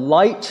as the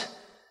light,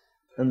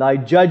 and thy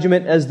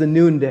judgment as the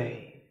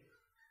noonday.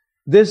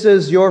 This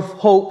is your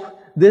hope,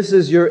 this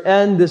is your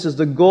end, this is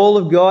the goal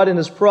of God in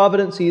His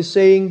providence. He is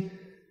saying,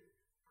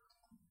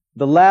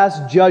 the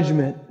last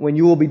judgment, when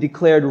you will be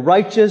declared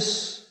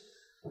righteous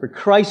for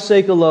Christ's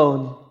sake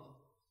alone,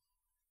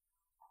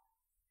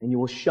 and you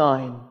will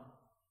shine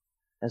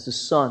as the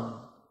sun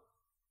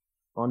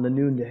on the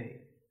noonday.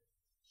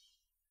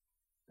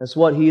 That's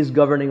what He is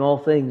governing all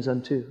things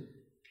unto.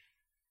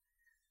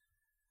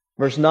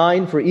 Verse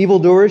 9, for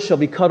evildoers shall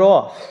be cut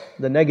off,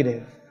 the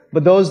negative.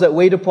 But those that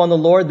wait upon the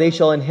Lord, they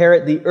shall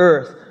inherit the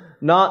earth,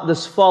 not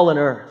this fallen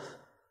earth,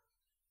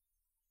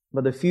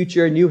 but the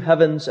future new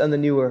heavens and the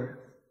new earth.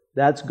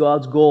 That's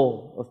God's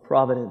goal of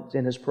providence,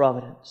 in His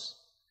providence.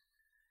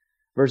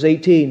 Verse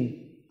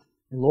 18,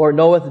 the Lord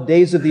knoweth the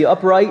days of the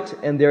upright,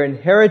 and their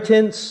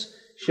inheritance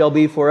shall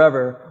be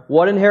forever.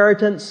 What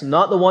inheritance?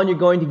 Not the one you're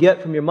going to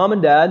get from your mom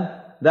and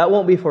dad. That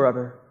won't be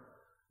forever.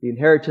 The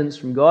inheritance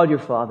from God your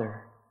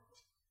Father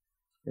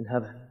in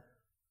heaven.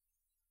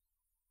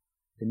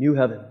 The new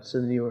heavens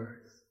and the new earth.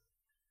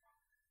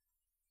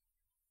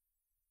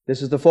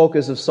 This is the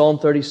focus of Psalm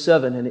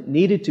 37, and it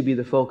needed to be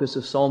the focus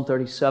of Psalm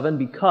 37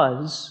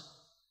 because,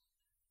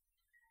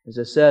 as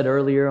I said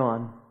earlier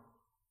on,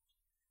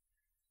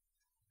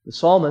 the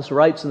psalmist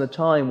writes in the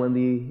time when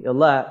the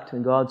elect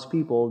and God's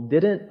people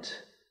did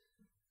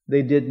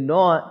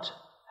not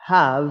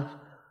have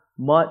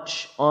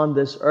much on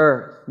this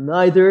earth.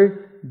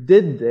 Neither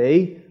did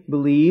they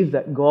believe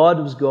that God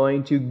was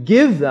going to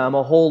give them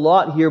a whole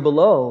lot here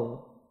below.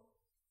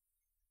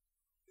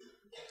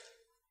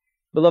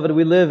 Beloved,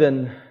 we live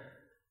in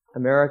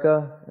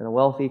America, in a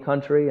wealthy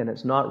country, and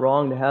it's not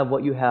wrong to have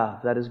what you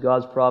have. That is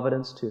God's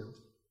providence too.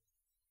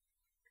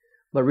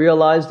 But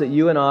realize that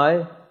you and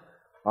I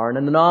are an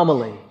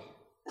anomaly.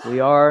 We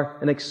are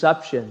an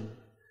exception.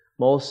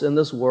 Most in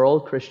this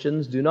world,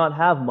 Christians, do not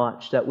have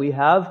much that we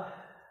have.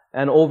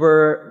 And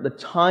over the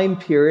time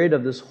period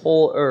of this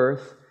whole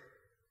earth,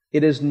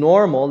 it is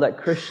normal that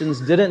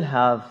Christians didn't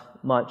have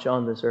much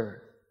on this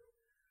earth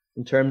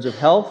in terms of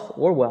health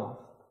or wealth.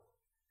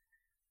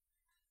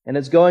 And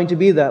it's going to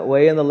be that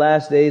way in the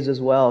last days as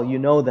well. You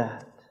know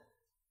that.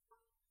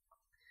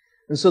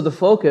 And so the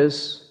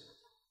focus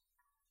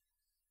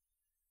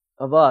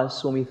of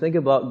us, when we think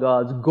about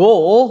God's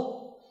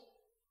goal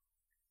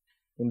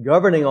in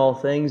governing all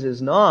things,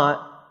 is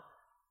not,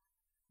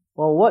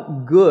 well,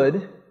 what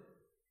good,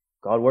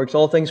 God works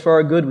all things for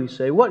our good, we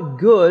say, what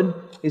good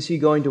is He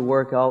going to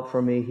work out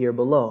for me here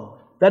below?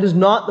 That is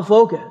not the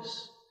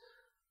focus.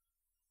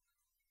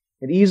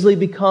 It easily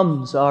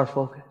becomes our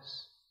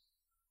focus.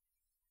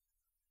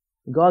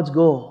 God's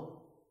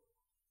goal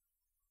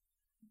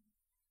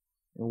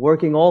in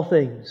working all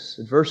things,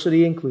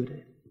 adversity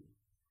included,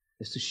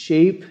 is to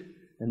shape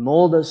and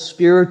mold us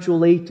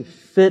spiritually to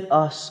fit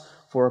us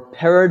for a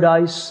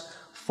paradise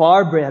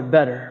far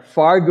better,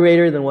 far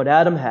greater than what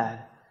Adam had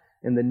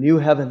in the new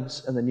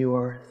heavens and the new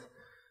earth.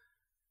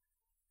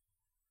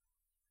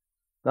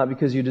 Not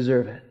because you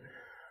deserve it.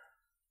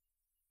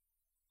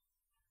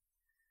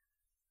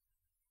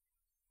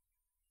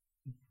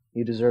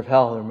 You deserve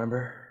hell,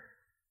 remember?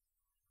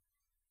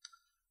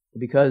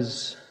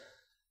 Because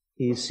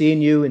He's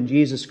seen you in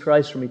Jesus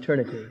Christ from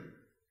eternity.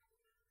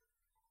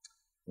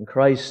 And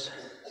Christ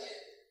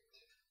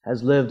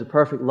has lived a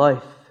perfect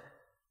life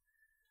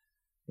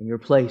in your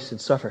place and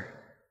suffered.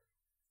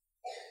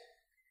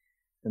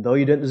 And though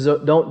you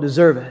don't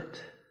deserve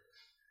it,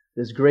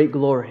 this great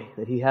glory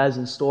that He has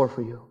in store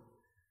for you,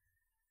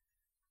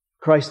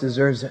 Christ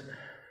deserves it.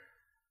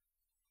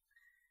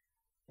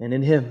 And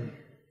in Him,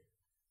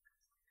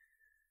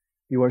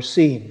 you are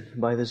seen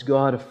by this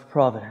God of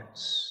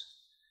providence.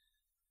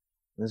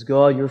 This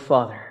God, your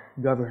Father,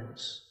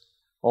 governs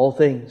all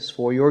things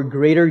for your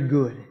greater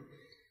good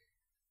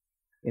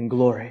in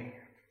glory.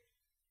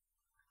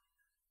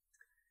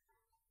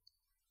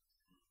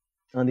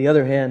 On the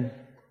other hand,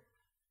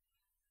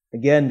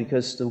 again,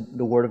 because the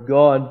Word of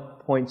God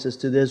points us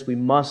to this, we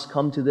must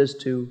come to this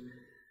too.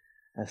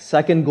 A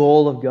second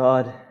goal of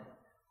God,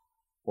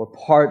 or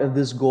part of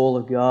this goal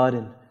of God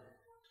in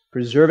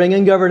preserving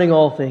and governing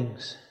all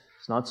things.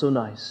 It's not so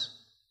nice.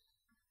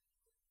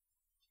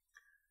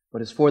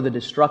 But it's for the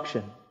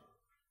destruction.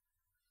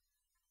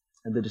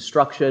 And the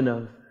destruction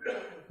of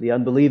the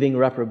unbelieving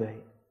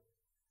reprobate.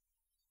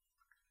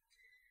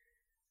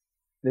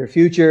 Their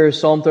future,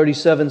 Psalm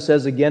 37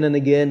 says again and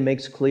again,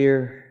 makes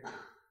clear,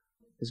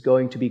 is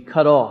going to be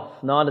cut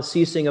off. Not a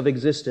ceasing of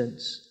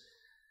existence,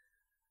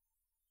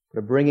 but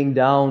a bringing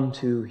down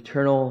to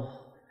eternal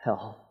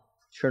hell,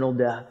 eternal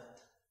death.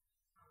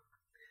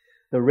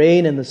 The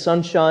rain and the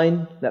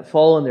sunshine that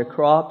fall on their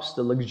crops,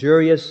 the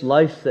luxurious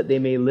life that they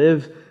may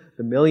live,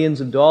 the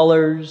millions of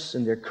dollars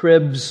in their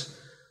cribs,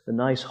 the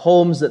nice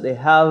homes that they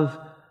have,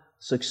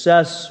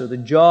 success or the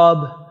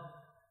job,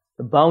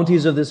 the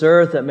bounties of this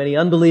earth that many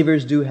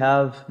unbelievers do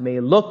have, may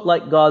look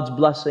like God's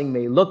blessing,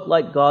 may look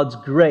like God's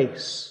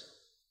grace.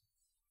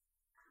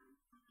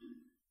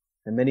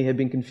 And many have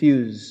been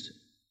confused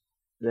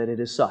that it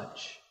is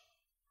such.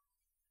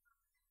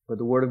 But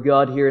the Word of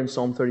God here in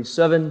Psalm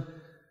 37,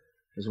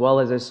 as well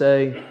as I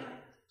say,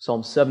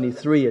 Psalm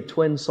 73, a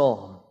twin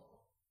psalm,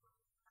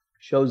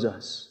 shows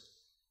us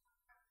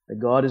that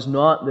God is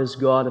not this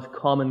God of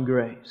common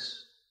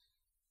grace.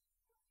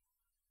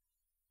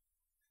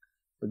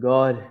 But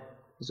God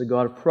is a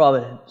God of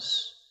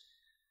providence,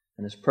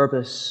 and His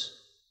purpose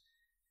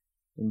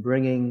in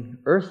bringing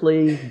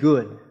earthly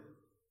good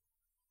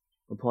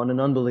upon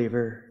an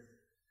unbeliever,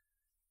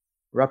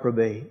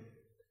 reprobate,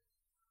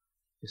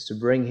 is to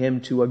bring him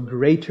to a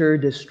greater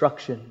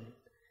destruction,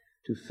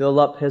 to fill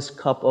up his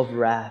cup of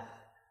wrath,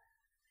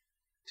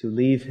 to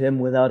leave him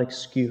without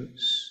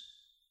excuse.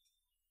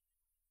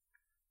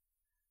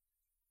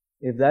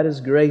 If that is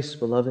grace,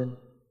 beloved,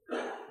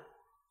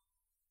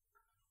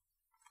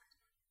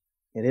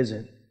 it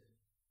isn't.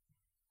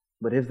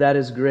 But if that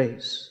is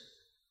grace,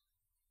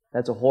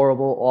 that's a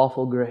horrible,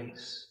 awful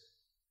grace.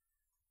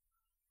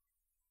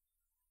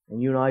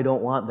 And you and I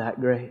don't want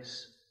that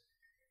grace.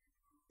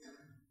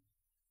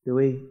 Do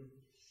we?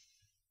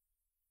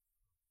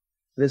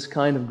 This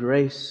kind of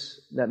grace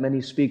that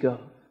many speak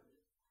of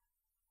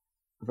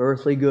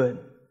earthly good,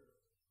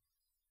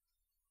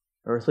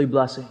 earthly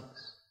blessings,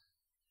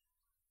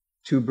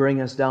 to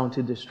bring us down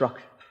to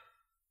destruction.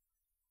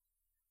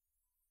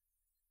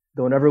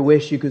 Don't ever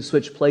wish you could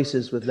switch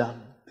places with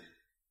them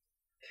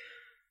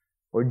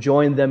or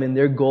join them in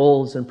their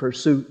goals and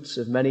pursuits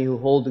of many who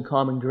hold the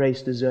common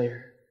grace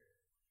desire.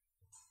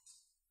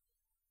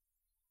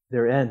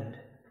 Their end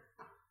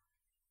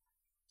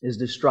is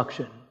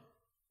destruction.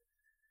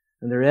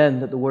 And their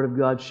end, that the Word of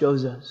God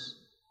shows us,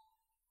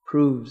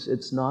 proves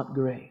it's not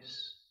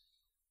grace.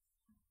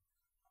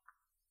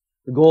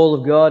 The goal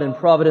of God in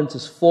providence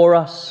is for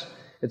us.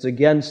 It's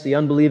against the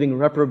unbelieving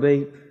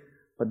reprobate.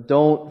 But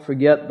don't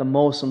forget the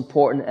most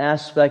important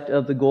aspect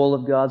of the goal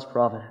of God's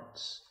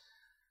providence.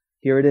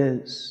 Here it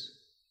is.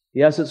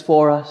 Yes, it's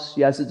for us.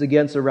 Yes, it's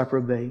against the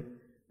reprobate.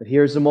 But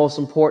here's the most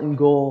important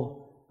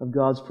goal of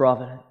God's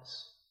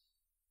providence.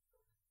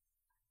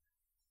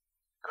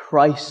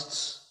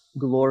 Christ's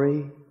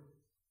glory.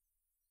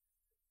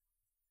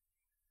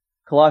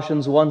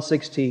 Colossians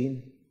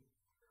 1:16.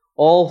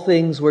 All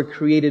things were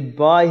created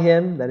by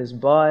Him, that is,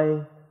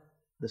 by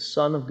the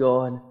Son of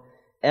God,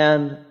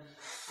 and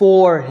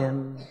for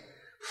Him,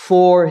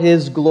 for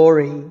His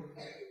glory.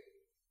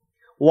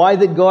 Why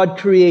did God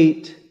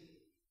create?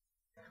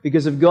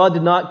 Because if God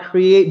did not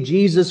create,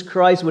 Jesus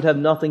Christ would have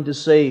nothing to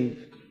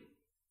save.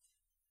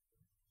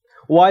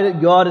 Why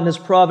did God in His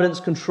providence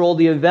control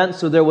the events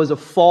so there was a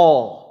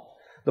fall?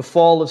 The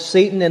fall of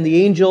Satan and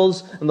the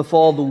angels and the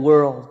fall of the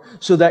world,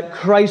 so that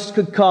Christ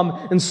could come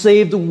and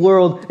save the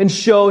world and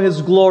show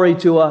His glory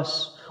to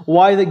us.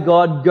 Why did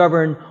God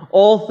govern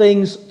all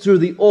things through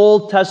the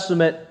Old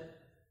Testament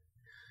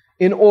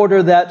in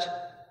order that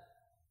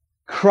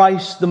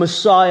Christ, the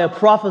Messiah,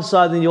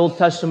 prophesied in the Old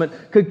Testament,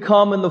 could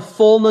come in the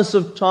fullness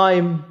of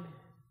time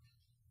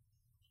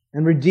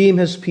and redeem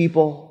His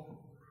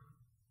people,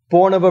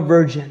 born of a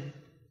virgin?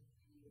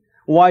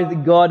 Why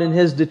did God in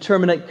His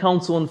determinate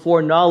counsel and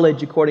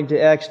foreknowledge, according to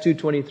Acts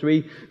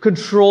 2:23,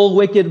 control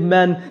wicked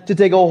men to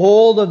take a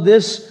hold of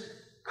this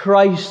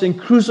Christ and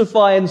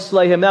crucify and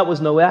slay Him? That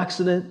was no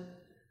accident.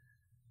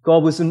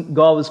 God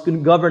was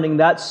governing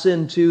that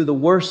sin too, the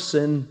worst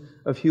sin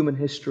of human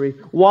history.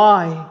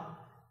 Why?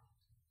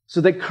 So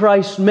that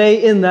Christ may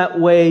in that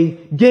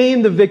way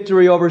gain the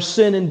victory over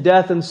sin and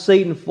death and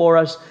Satan for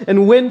us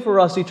and win for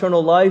us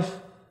eternal life.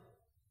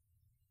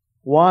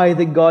 Why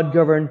did God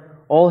govern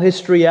all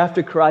history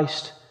after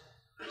Christ?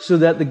 So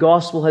that the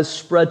gospel has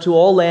spread to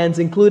all lands,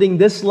 including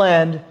this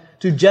land,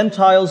 to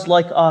Gentiles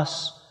like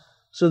us,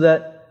 so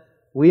that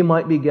we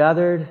might be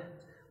gathered,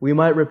 we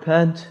might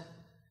repent,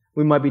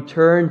 we might be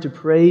turned to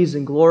praise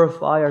and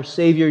glorify our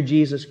Savior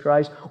Jesus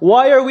Christ.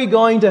 Why are we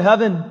going to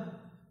heaven?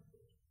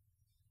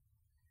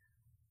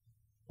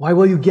 Why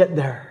will you get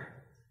there?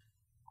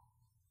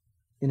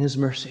 In His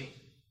mercy.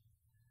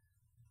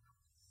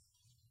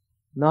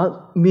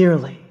 Not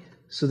merely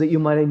so that you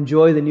might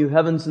enjoy the new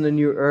heavens and the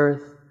new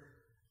earth,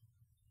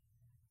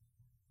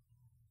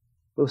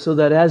 but so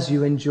that as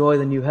you enjoy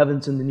the new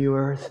heavens and the new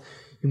earth,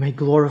 you may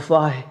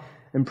glorify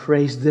and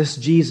praise this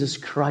Jesus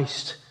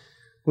Christ,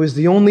 who is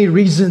the only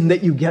reason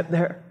that you get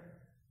there.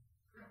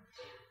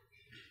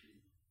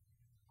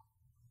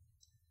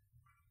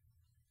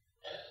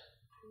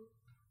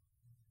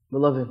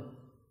 Beloved,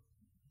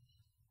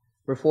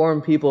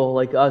 Reformed people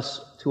like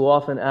us too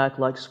often act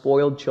like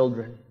spoiled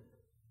children.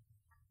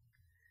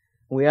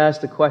 We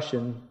ask the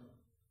question,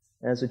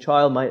 as a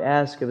child might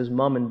ask of his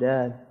mom and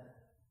dad,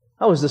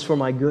 how is this for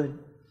my good?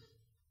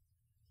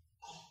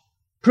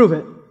 Prove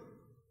it.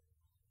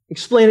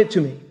 Explain it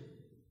to me.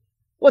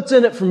 What's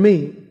in it for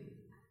me?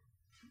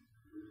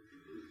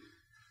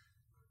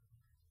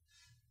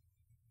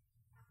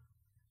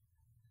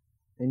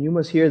 And you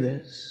must hear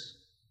this.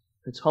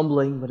 It's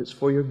humbling, but it's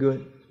for your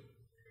good.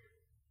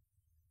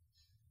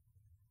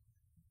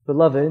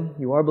 Beloved,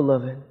 you are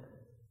beloved.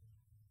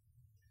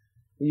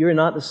 You're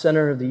not the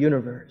center of the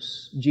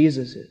universe.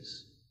 Jesus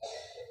is.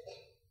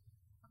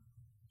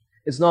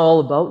 It's not all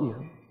about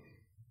you.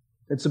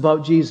 It's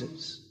about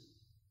Jesus.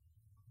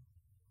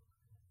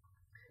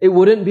 It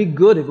wouldn't be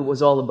good if it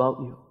was all about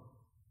you.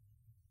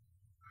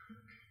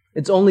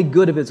 It's only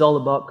good if it's all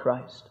about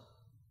Christ.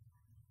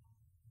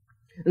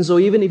 And so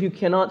even if you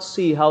cannot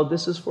see how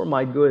this is for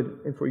my good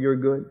and for your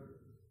good,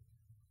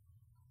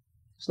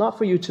 it's not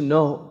for you to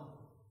know.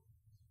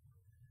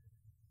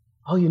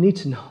 All you need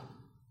to know,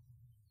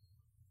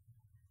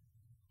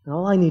 and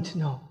all I need to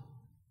know,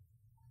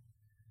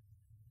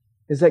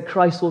 is that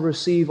Christ will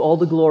receive all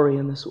the glory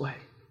in this way.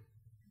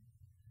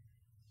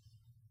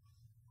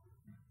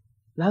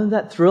 Doesn't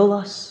that thrill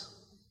us?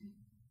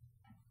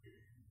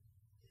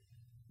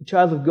 The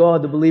child of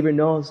God, the believer,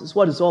 knows it's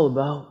what it's all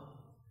about.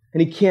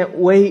 And he can't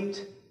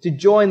wait to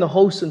join the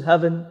hosts in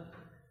heaven.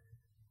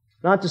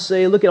 Not to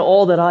say, look at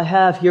all that I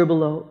have here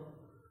below,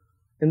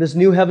 in this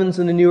new heavens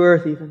and the new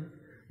earth even,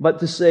 but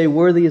to say,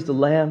 worthy is the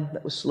Lamb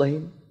that was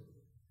slain,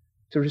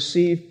 to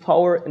receive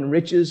power and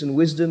riches and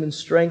wisdom and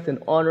strength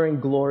and honor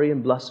and glory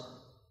and blessing.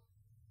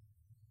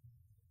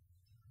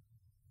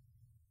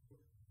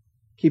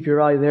 Keep your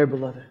eye there,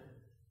 beloved.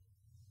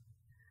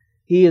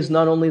 He is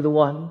not only the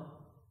one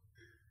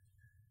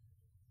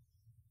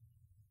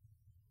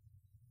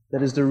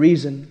that is the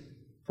reason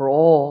for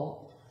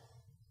all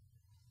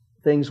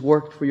things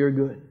worked for your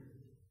good,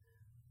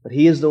 but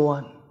He is the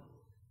one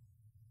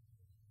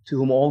to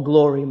whom all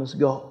glory must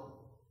go.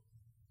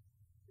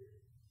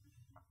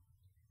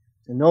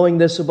 And knowing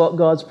this about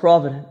God's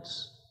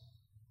providence,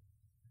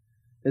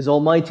 His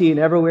almighty and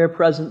everywhere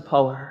present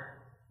power,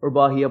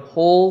 whereby He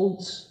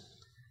upholds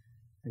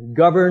and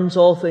governs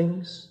all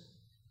things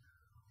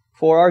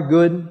for our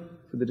good,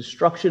 for the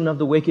destruction of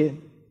the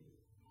wicked,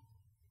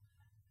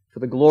 for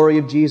the glory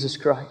of Jesus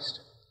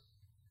Christ.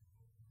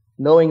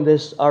 Knowing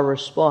this, our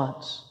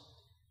response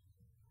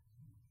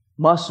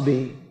must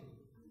be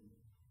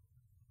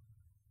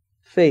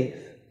faith.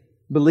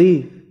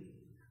 Believe.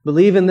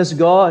 Believe in this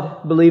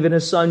God. Believe in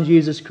His Son,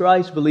 Jesus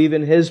Christ. Believe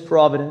in His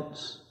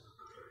providence.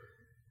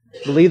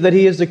 Believe that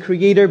He is the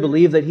Creator.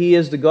 Believe that He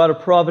is the God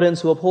of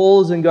providence who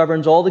upholds and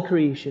governs all the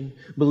creation.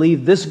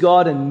 Believe this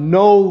God and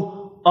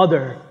no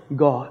other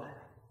God.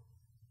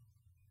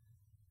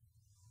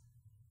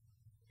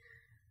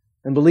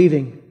 And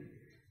believing,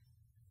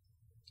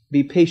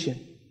 be patient.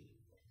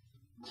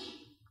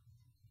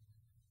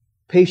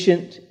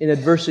 Patient in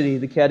adversity,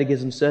 the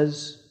Catechism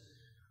says.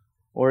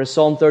 Or as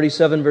Psalm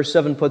 37 verse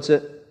 7 puts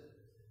it,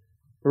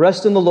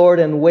 rest in the Lord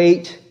and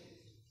wait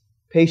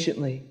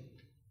patiently.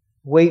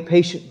 Wait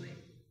patiently.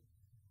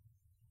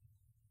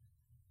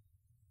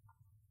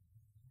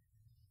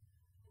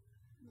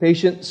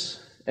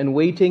 Patience and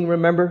waiting,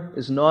 remember,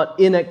 is not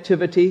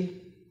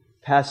inactivity,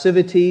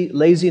 passivity,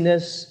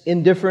 laziness,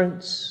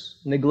 indifference,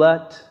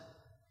 neglect.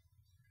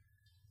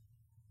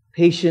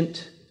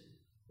 Patient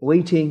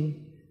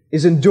waiting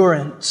is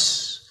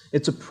endurance.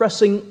 It's a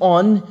pressing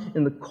on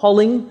in the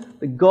calling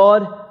that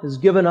God has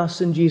given us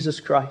in Jesus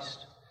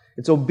Christ.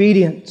 It's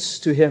obedience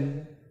to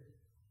Him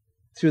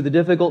through the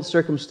difficult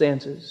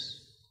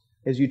circumstances.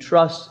 as you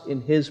trust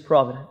in His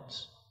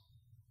providence.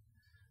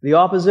 The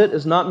opposite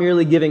is not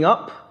merely giving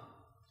up.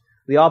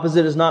 The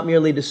opposite is not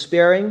merely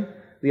despairing.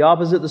 The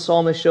opposite, the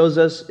psalmist shows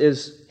us,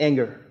 is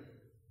anger.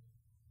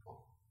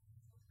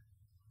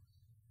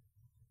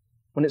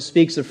 When it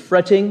speaks of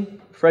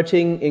fretting,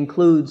 fretting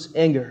includes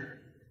anger.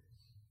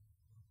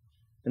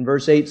 And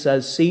verse 8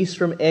 says, "Cease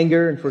from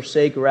anger and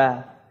forsake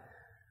wrath."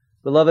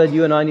 Beloved,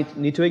 you and I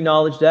need to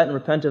acknowledge that and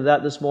repent of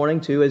that this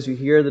morning too as you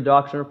hear the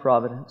doctrine of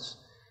providence.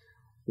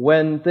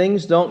 When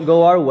things don't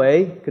go our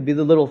way, it could be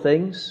the little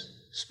things,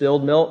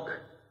 spilled milk,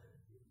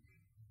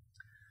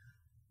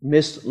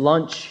 missed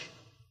lunch,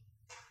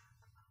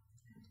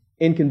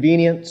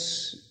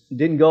 inconvenience,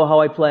 didn't go how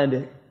I planned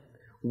it,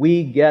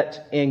 we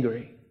get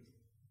angry,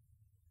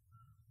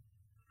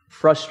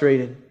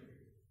 frustrated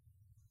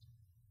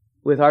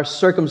with our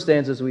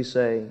circumstances, we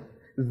say,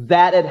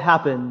 that it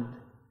happened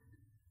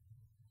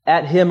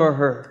at him or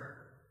her.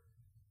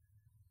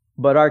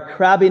 But our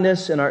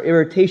crabbiness and our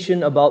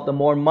irritation about the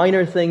more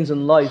minor things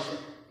in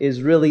life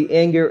is really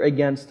anger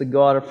against the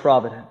God of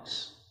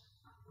providence.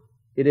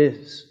 It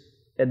is.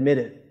 Admit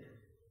it.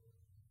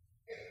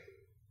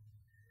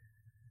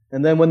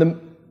 And then when the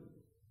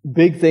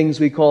big things,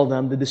 we call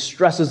them, the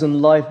distresses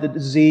in life, the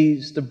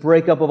disease, the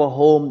breakup of a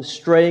home, the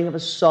straying of a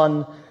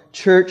son,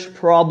 church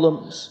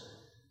problems,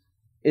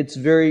 it's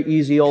very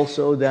easy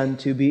also then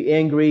to be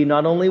angry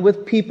not only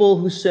with people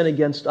who sin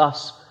against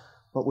us,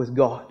 but with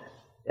God.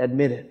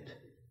 Admit it.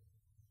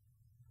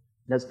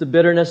 That's the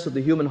bitterness of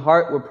the human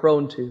heart we're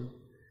prone to.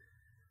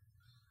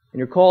 And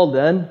you're called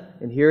then,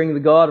 in hearing the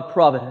God of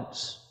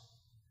providence,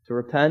 to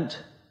repent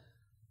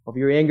of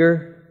your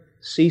anger,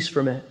 cease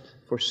from it,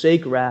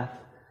 forsake wrath,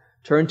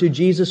 turn to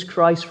Jesus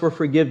Christ for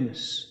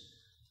forgiveness,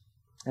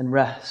 and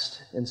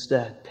rest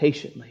instead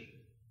patiently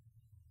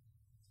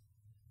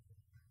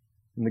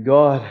in the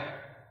God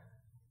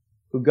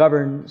who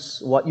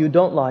governs what you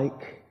don't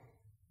like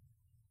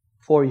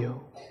for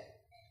you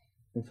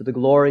and for the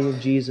glory of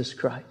Jesus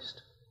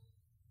Christ.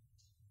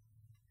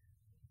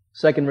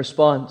 Second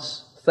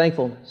response,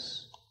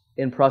 thankfulness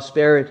in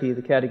prosperity,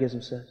 the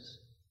Catechism says.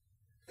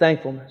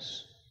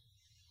 Thankfulness.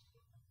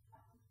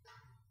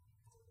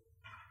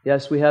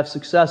 Yes, we have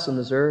success on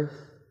this earth.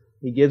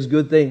 He gives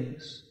good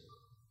things.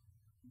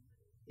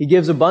 He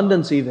gives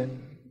abundance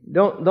even.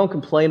 Don't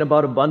complain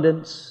about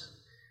abundance.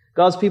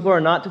 God's people are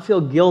not to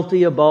feel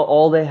guilty about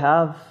all they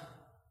have.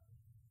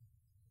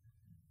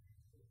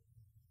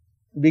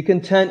 Be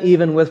content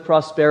even with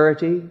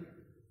prosperity.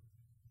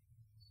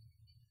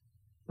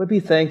 But be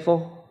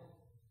thankful.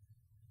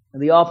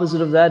 And the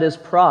opposite of that is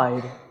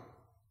pride.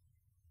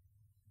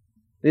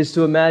 It is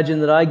to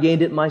imagine that I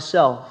gained it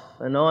myself.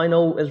 And I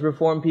know as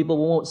Reformed people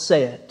we won't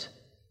say it.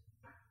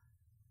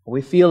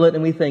 We feel it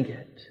and we think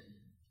it.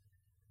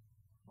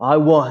 I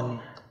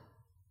won.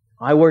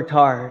 I worked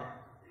hard.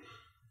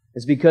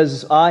 It's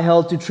because I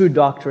held to true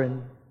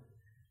doctrine.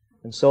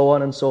 And so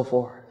on and so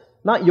forth.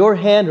 Not your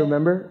hand,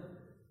 remember,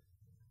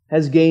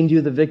 has gained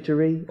you the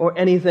victory or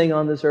anything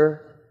on this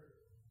earth.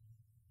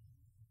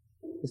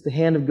 It's the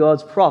hand of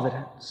God's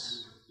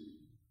providence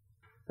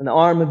and the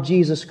arm of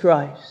Jesus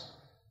Christ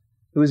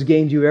who has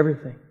gained you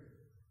everything.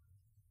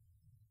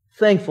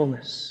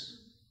 Thankfulness,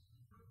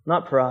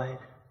 not pride,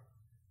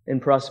 in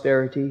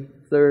prosperity.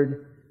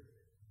 Third,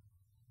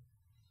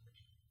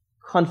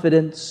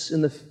 confidence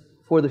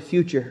for the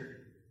future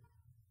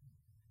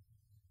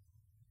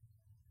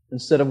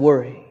instead of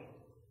worry.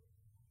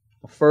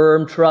 A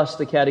firm trust,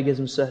 the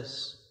Catechism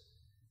says.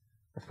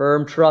 A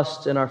firm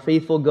trust in our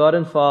faithful God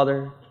and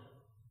Father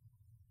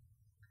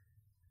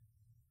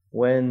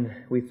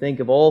when we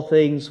think of all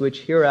things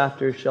which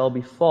hereafter shall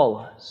befall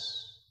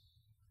us.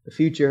 The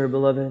future,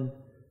 beloved,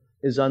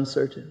 is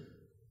uncertain.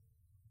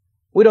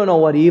 We don't know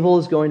what evil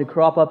is going to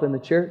crop up in the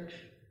church.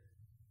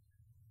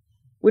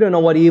 We don't know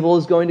what evil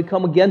is going to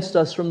come against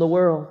us from the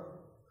world.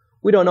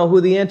 We don't know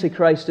who the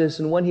Antichrist is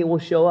and when he will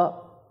show up.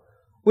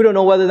 We don't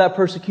know whether that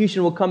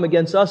persecution will come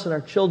against us and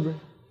our children.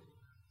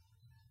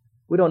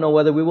 We don't know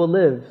whether we will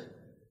live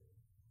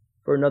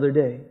for another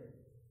day.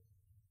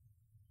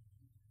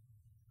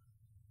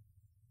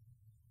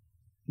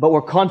 But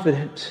we're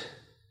confident.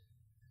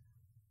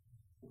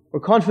 We're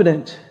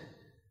confident,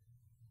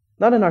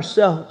 not in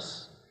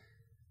ourselves,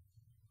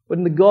 but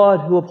in the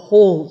God who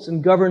upholds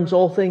and governs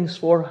all things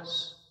for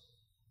us.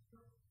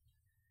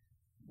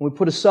 We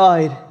put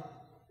aside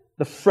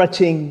the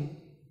fretting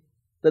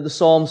that the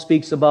psalm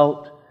speaks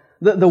about,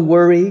 the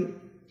worry.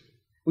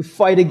 We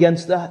fight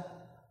against that.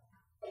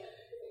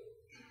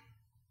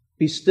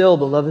 Be still,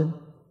 beloved.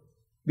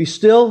 Be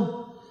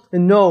still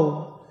and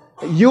know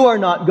that you are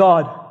not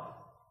God.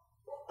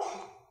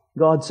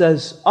 God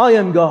says, I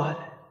am God.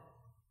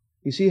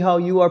 You see how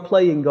you are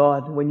playing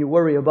God when you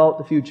worry about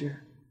the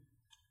future?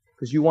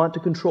 Because you want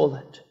to control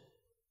it.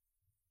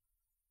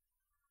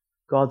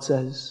 God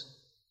says,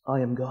 I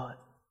am God.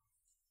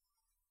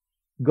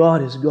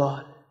 God is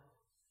God.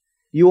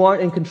 You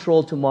aren't in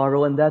control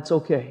tomorrow, and that's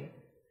okay.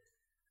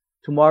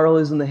 Tomorrow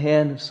is in the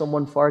hand of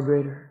someone far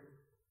greater,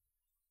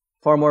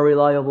 far more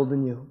reliable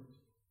than you,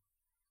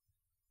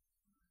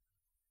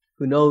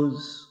 who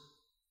knows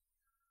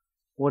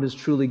what is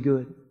truly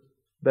good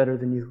better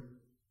than you.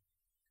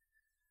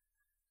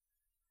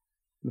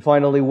 And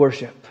finally,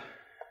 worship.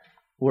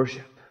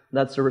 Worship.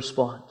 That's the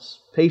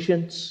response.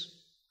 Patience,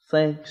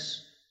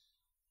 thanks,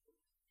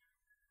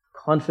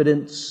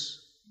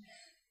 confidence,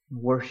 and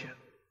worship.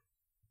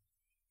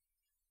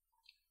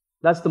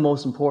 That's the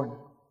most important.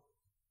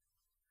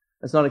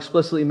 That's not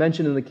explicitly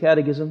mentioned in the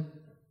Catechism,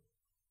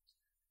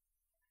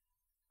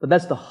 but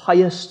that's the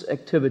highest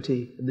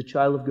activity of the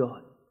child of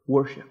God.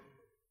 Worship.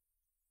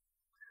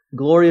 The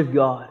glory of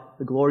God,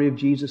 the glory of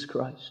Jesus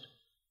Christ.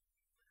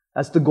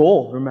 That's the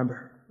goal,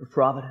 remember, of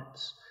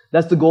Providence.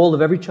 That's the goal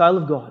of every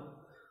child of God.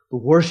 The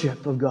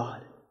worship of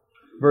God.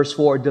 Verse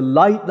 4,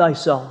 delight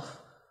thyself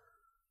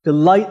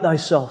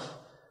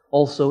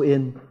also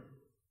in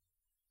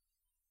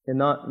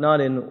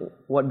not in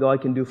what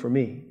God can do for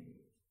me.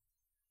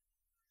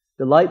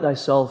 Delight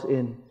thyself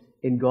in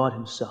God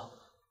Himself,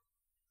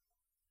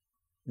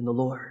 in the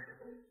Lord.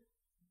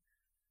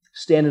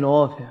 Stand in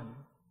awe of Him.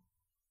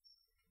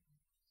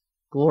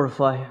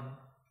 Glorify Him.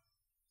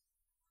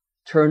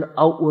 Turn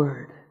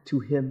outward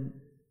to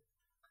Him.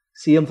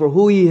 See Him for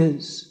who He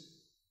is.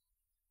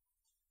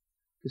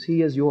 Because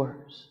He is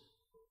yours.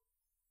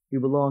 You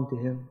belong to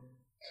Him.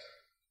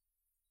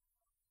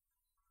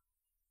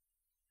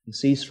 And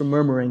cease from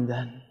murmuring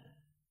then.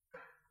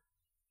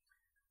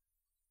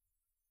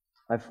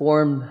 I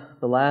formed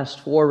the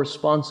last 4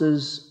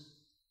 responses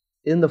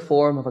in the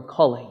form of a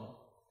calling.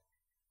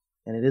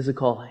 And it is a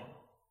calling.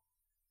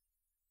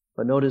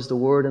 But notice the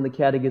word in the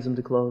Catechism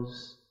to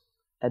close.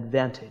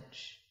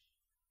 Advantage.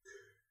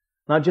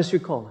 Not just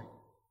your calling.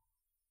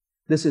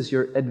 This is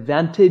your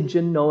advantage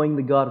in knowing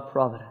the God of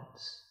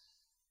Providence.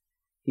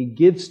 He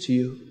gives to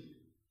you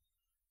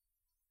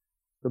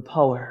the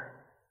power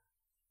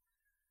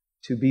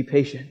to be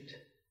patient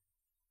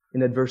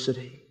in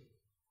adversity,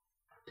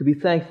 to be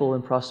thankful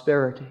in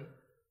prosperity,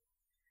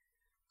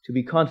 to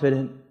be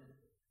confident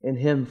in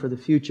Him for the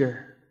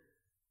future,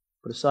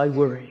 put aside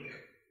worry,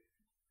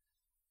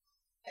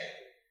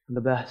 and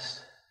the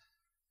best,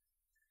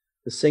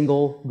 the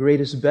single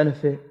greatest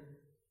benefit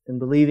in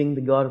believing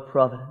the God of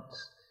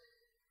Providence.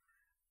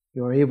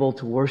 You are able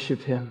to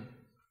worship Him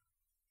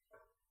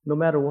no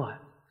matter what.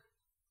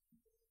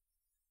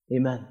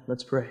 Amen.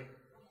 Let's pray.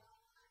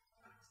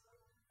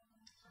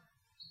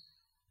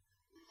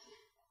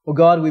 O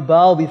God, we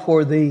bow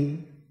before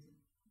Thee,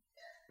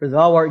 for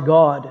Thou art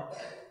God.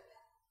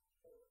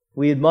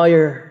 We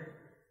admire,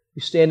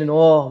 we stand in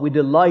awe, we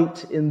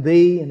delight in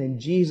Thee and in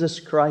Jesus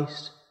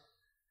Christ,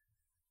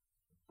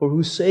 for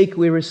whose sake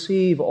we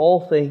receive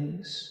all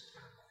things,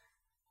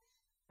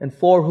 and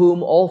for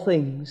whom all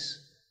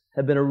things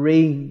have been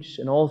arranged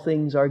and all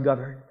things are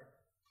governed.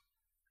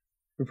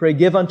 We pray,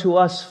 give unto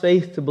us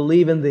faith to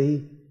believe in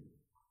Thee,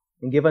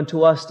 and give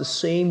unto us the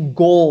same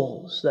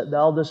goals that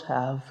Thou dost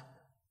have,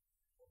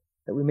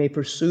 that we may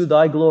pursue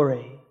Thy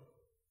glory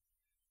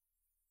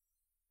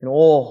in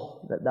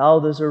all that Thou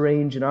dost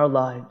arrange in our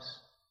lives.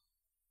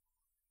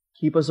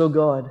 Keep us, O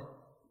God,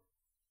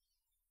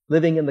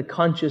 living in the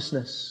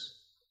consciousness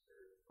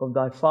of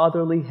Thy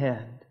fatherly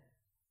hand,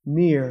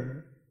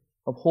 near,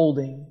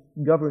 upholding,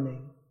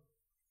 governing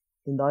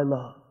in Thy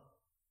love.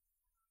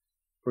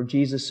 For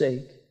Jesus'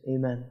 sake,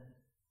 amen.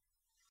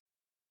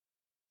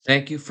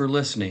 Thank you for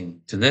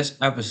listening to this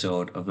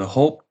episode of the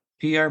Hope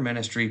PR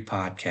Ministry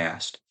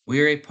podcast.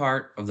 We are a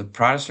part of the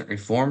Protestant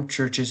Reformed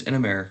Churches in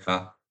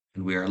America,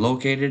 and we are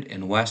located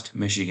in West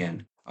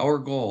Michigan. Our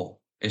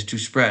goal is to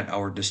spread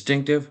our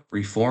distinctive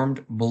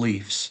Reformed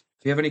beliefs.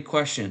 If you have any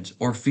questions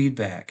or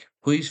feedback,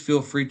 please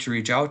feel free to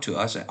reach out to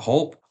us at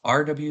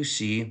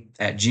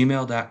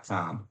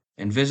hoperwc@gmail.com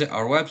and visit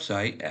our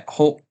website at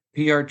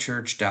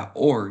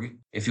hopeprchurch.org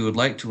if you would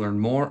like to learn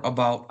more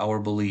about our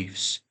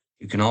beliefs.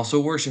 You can also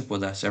worship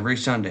with us every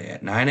Sunday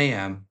at 9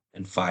 a.m.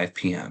 and 5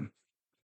 p.m.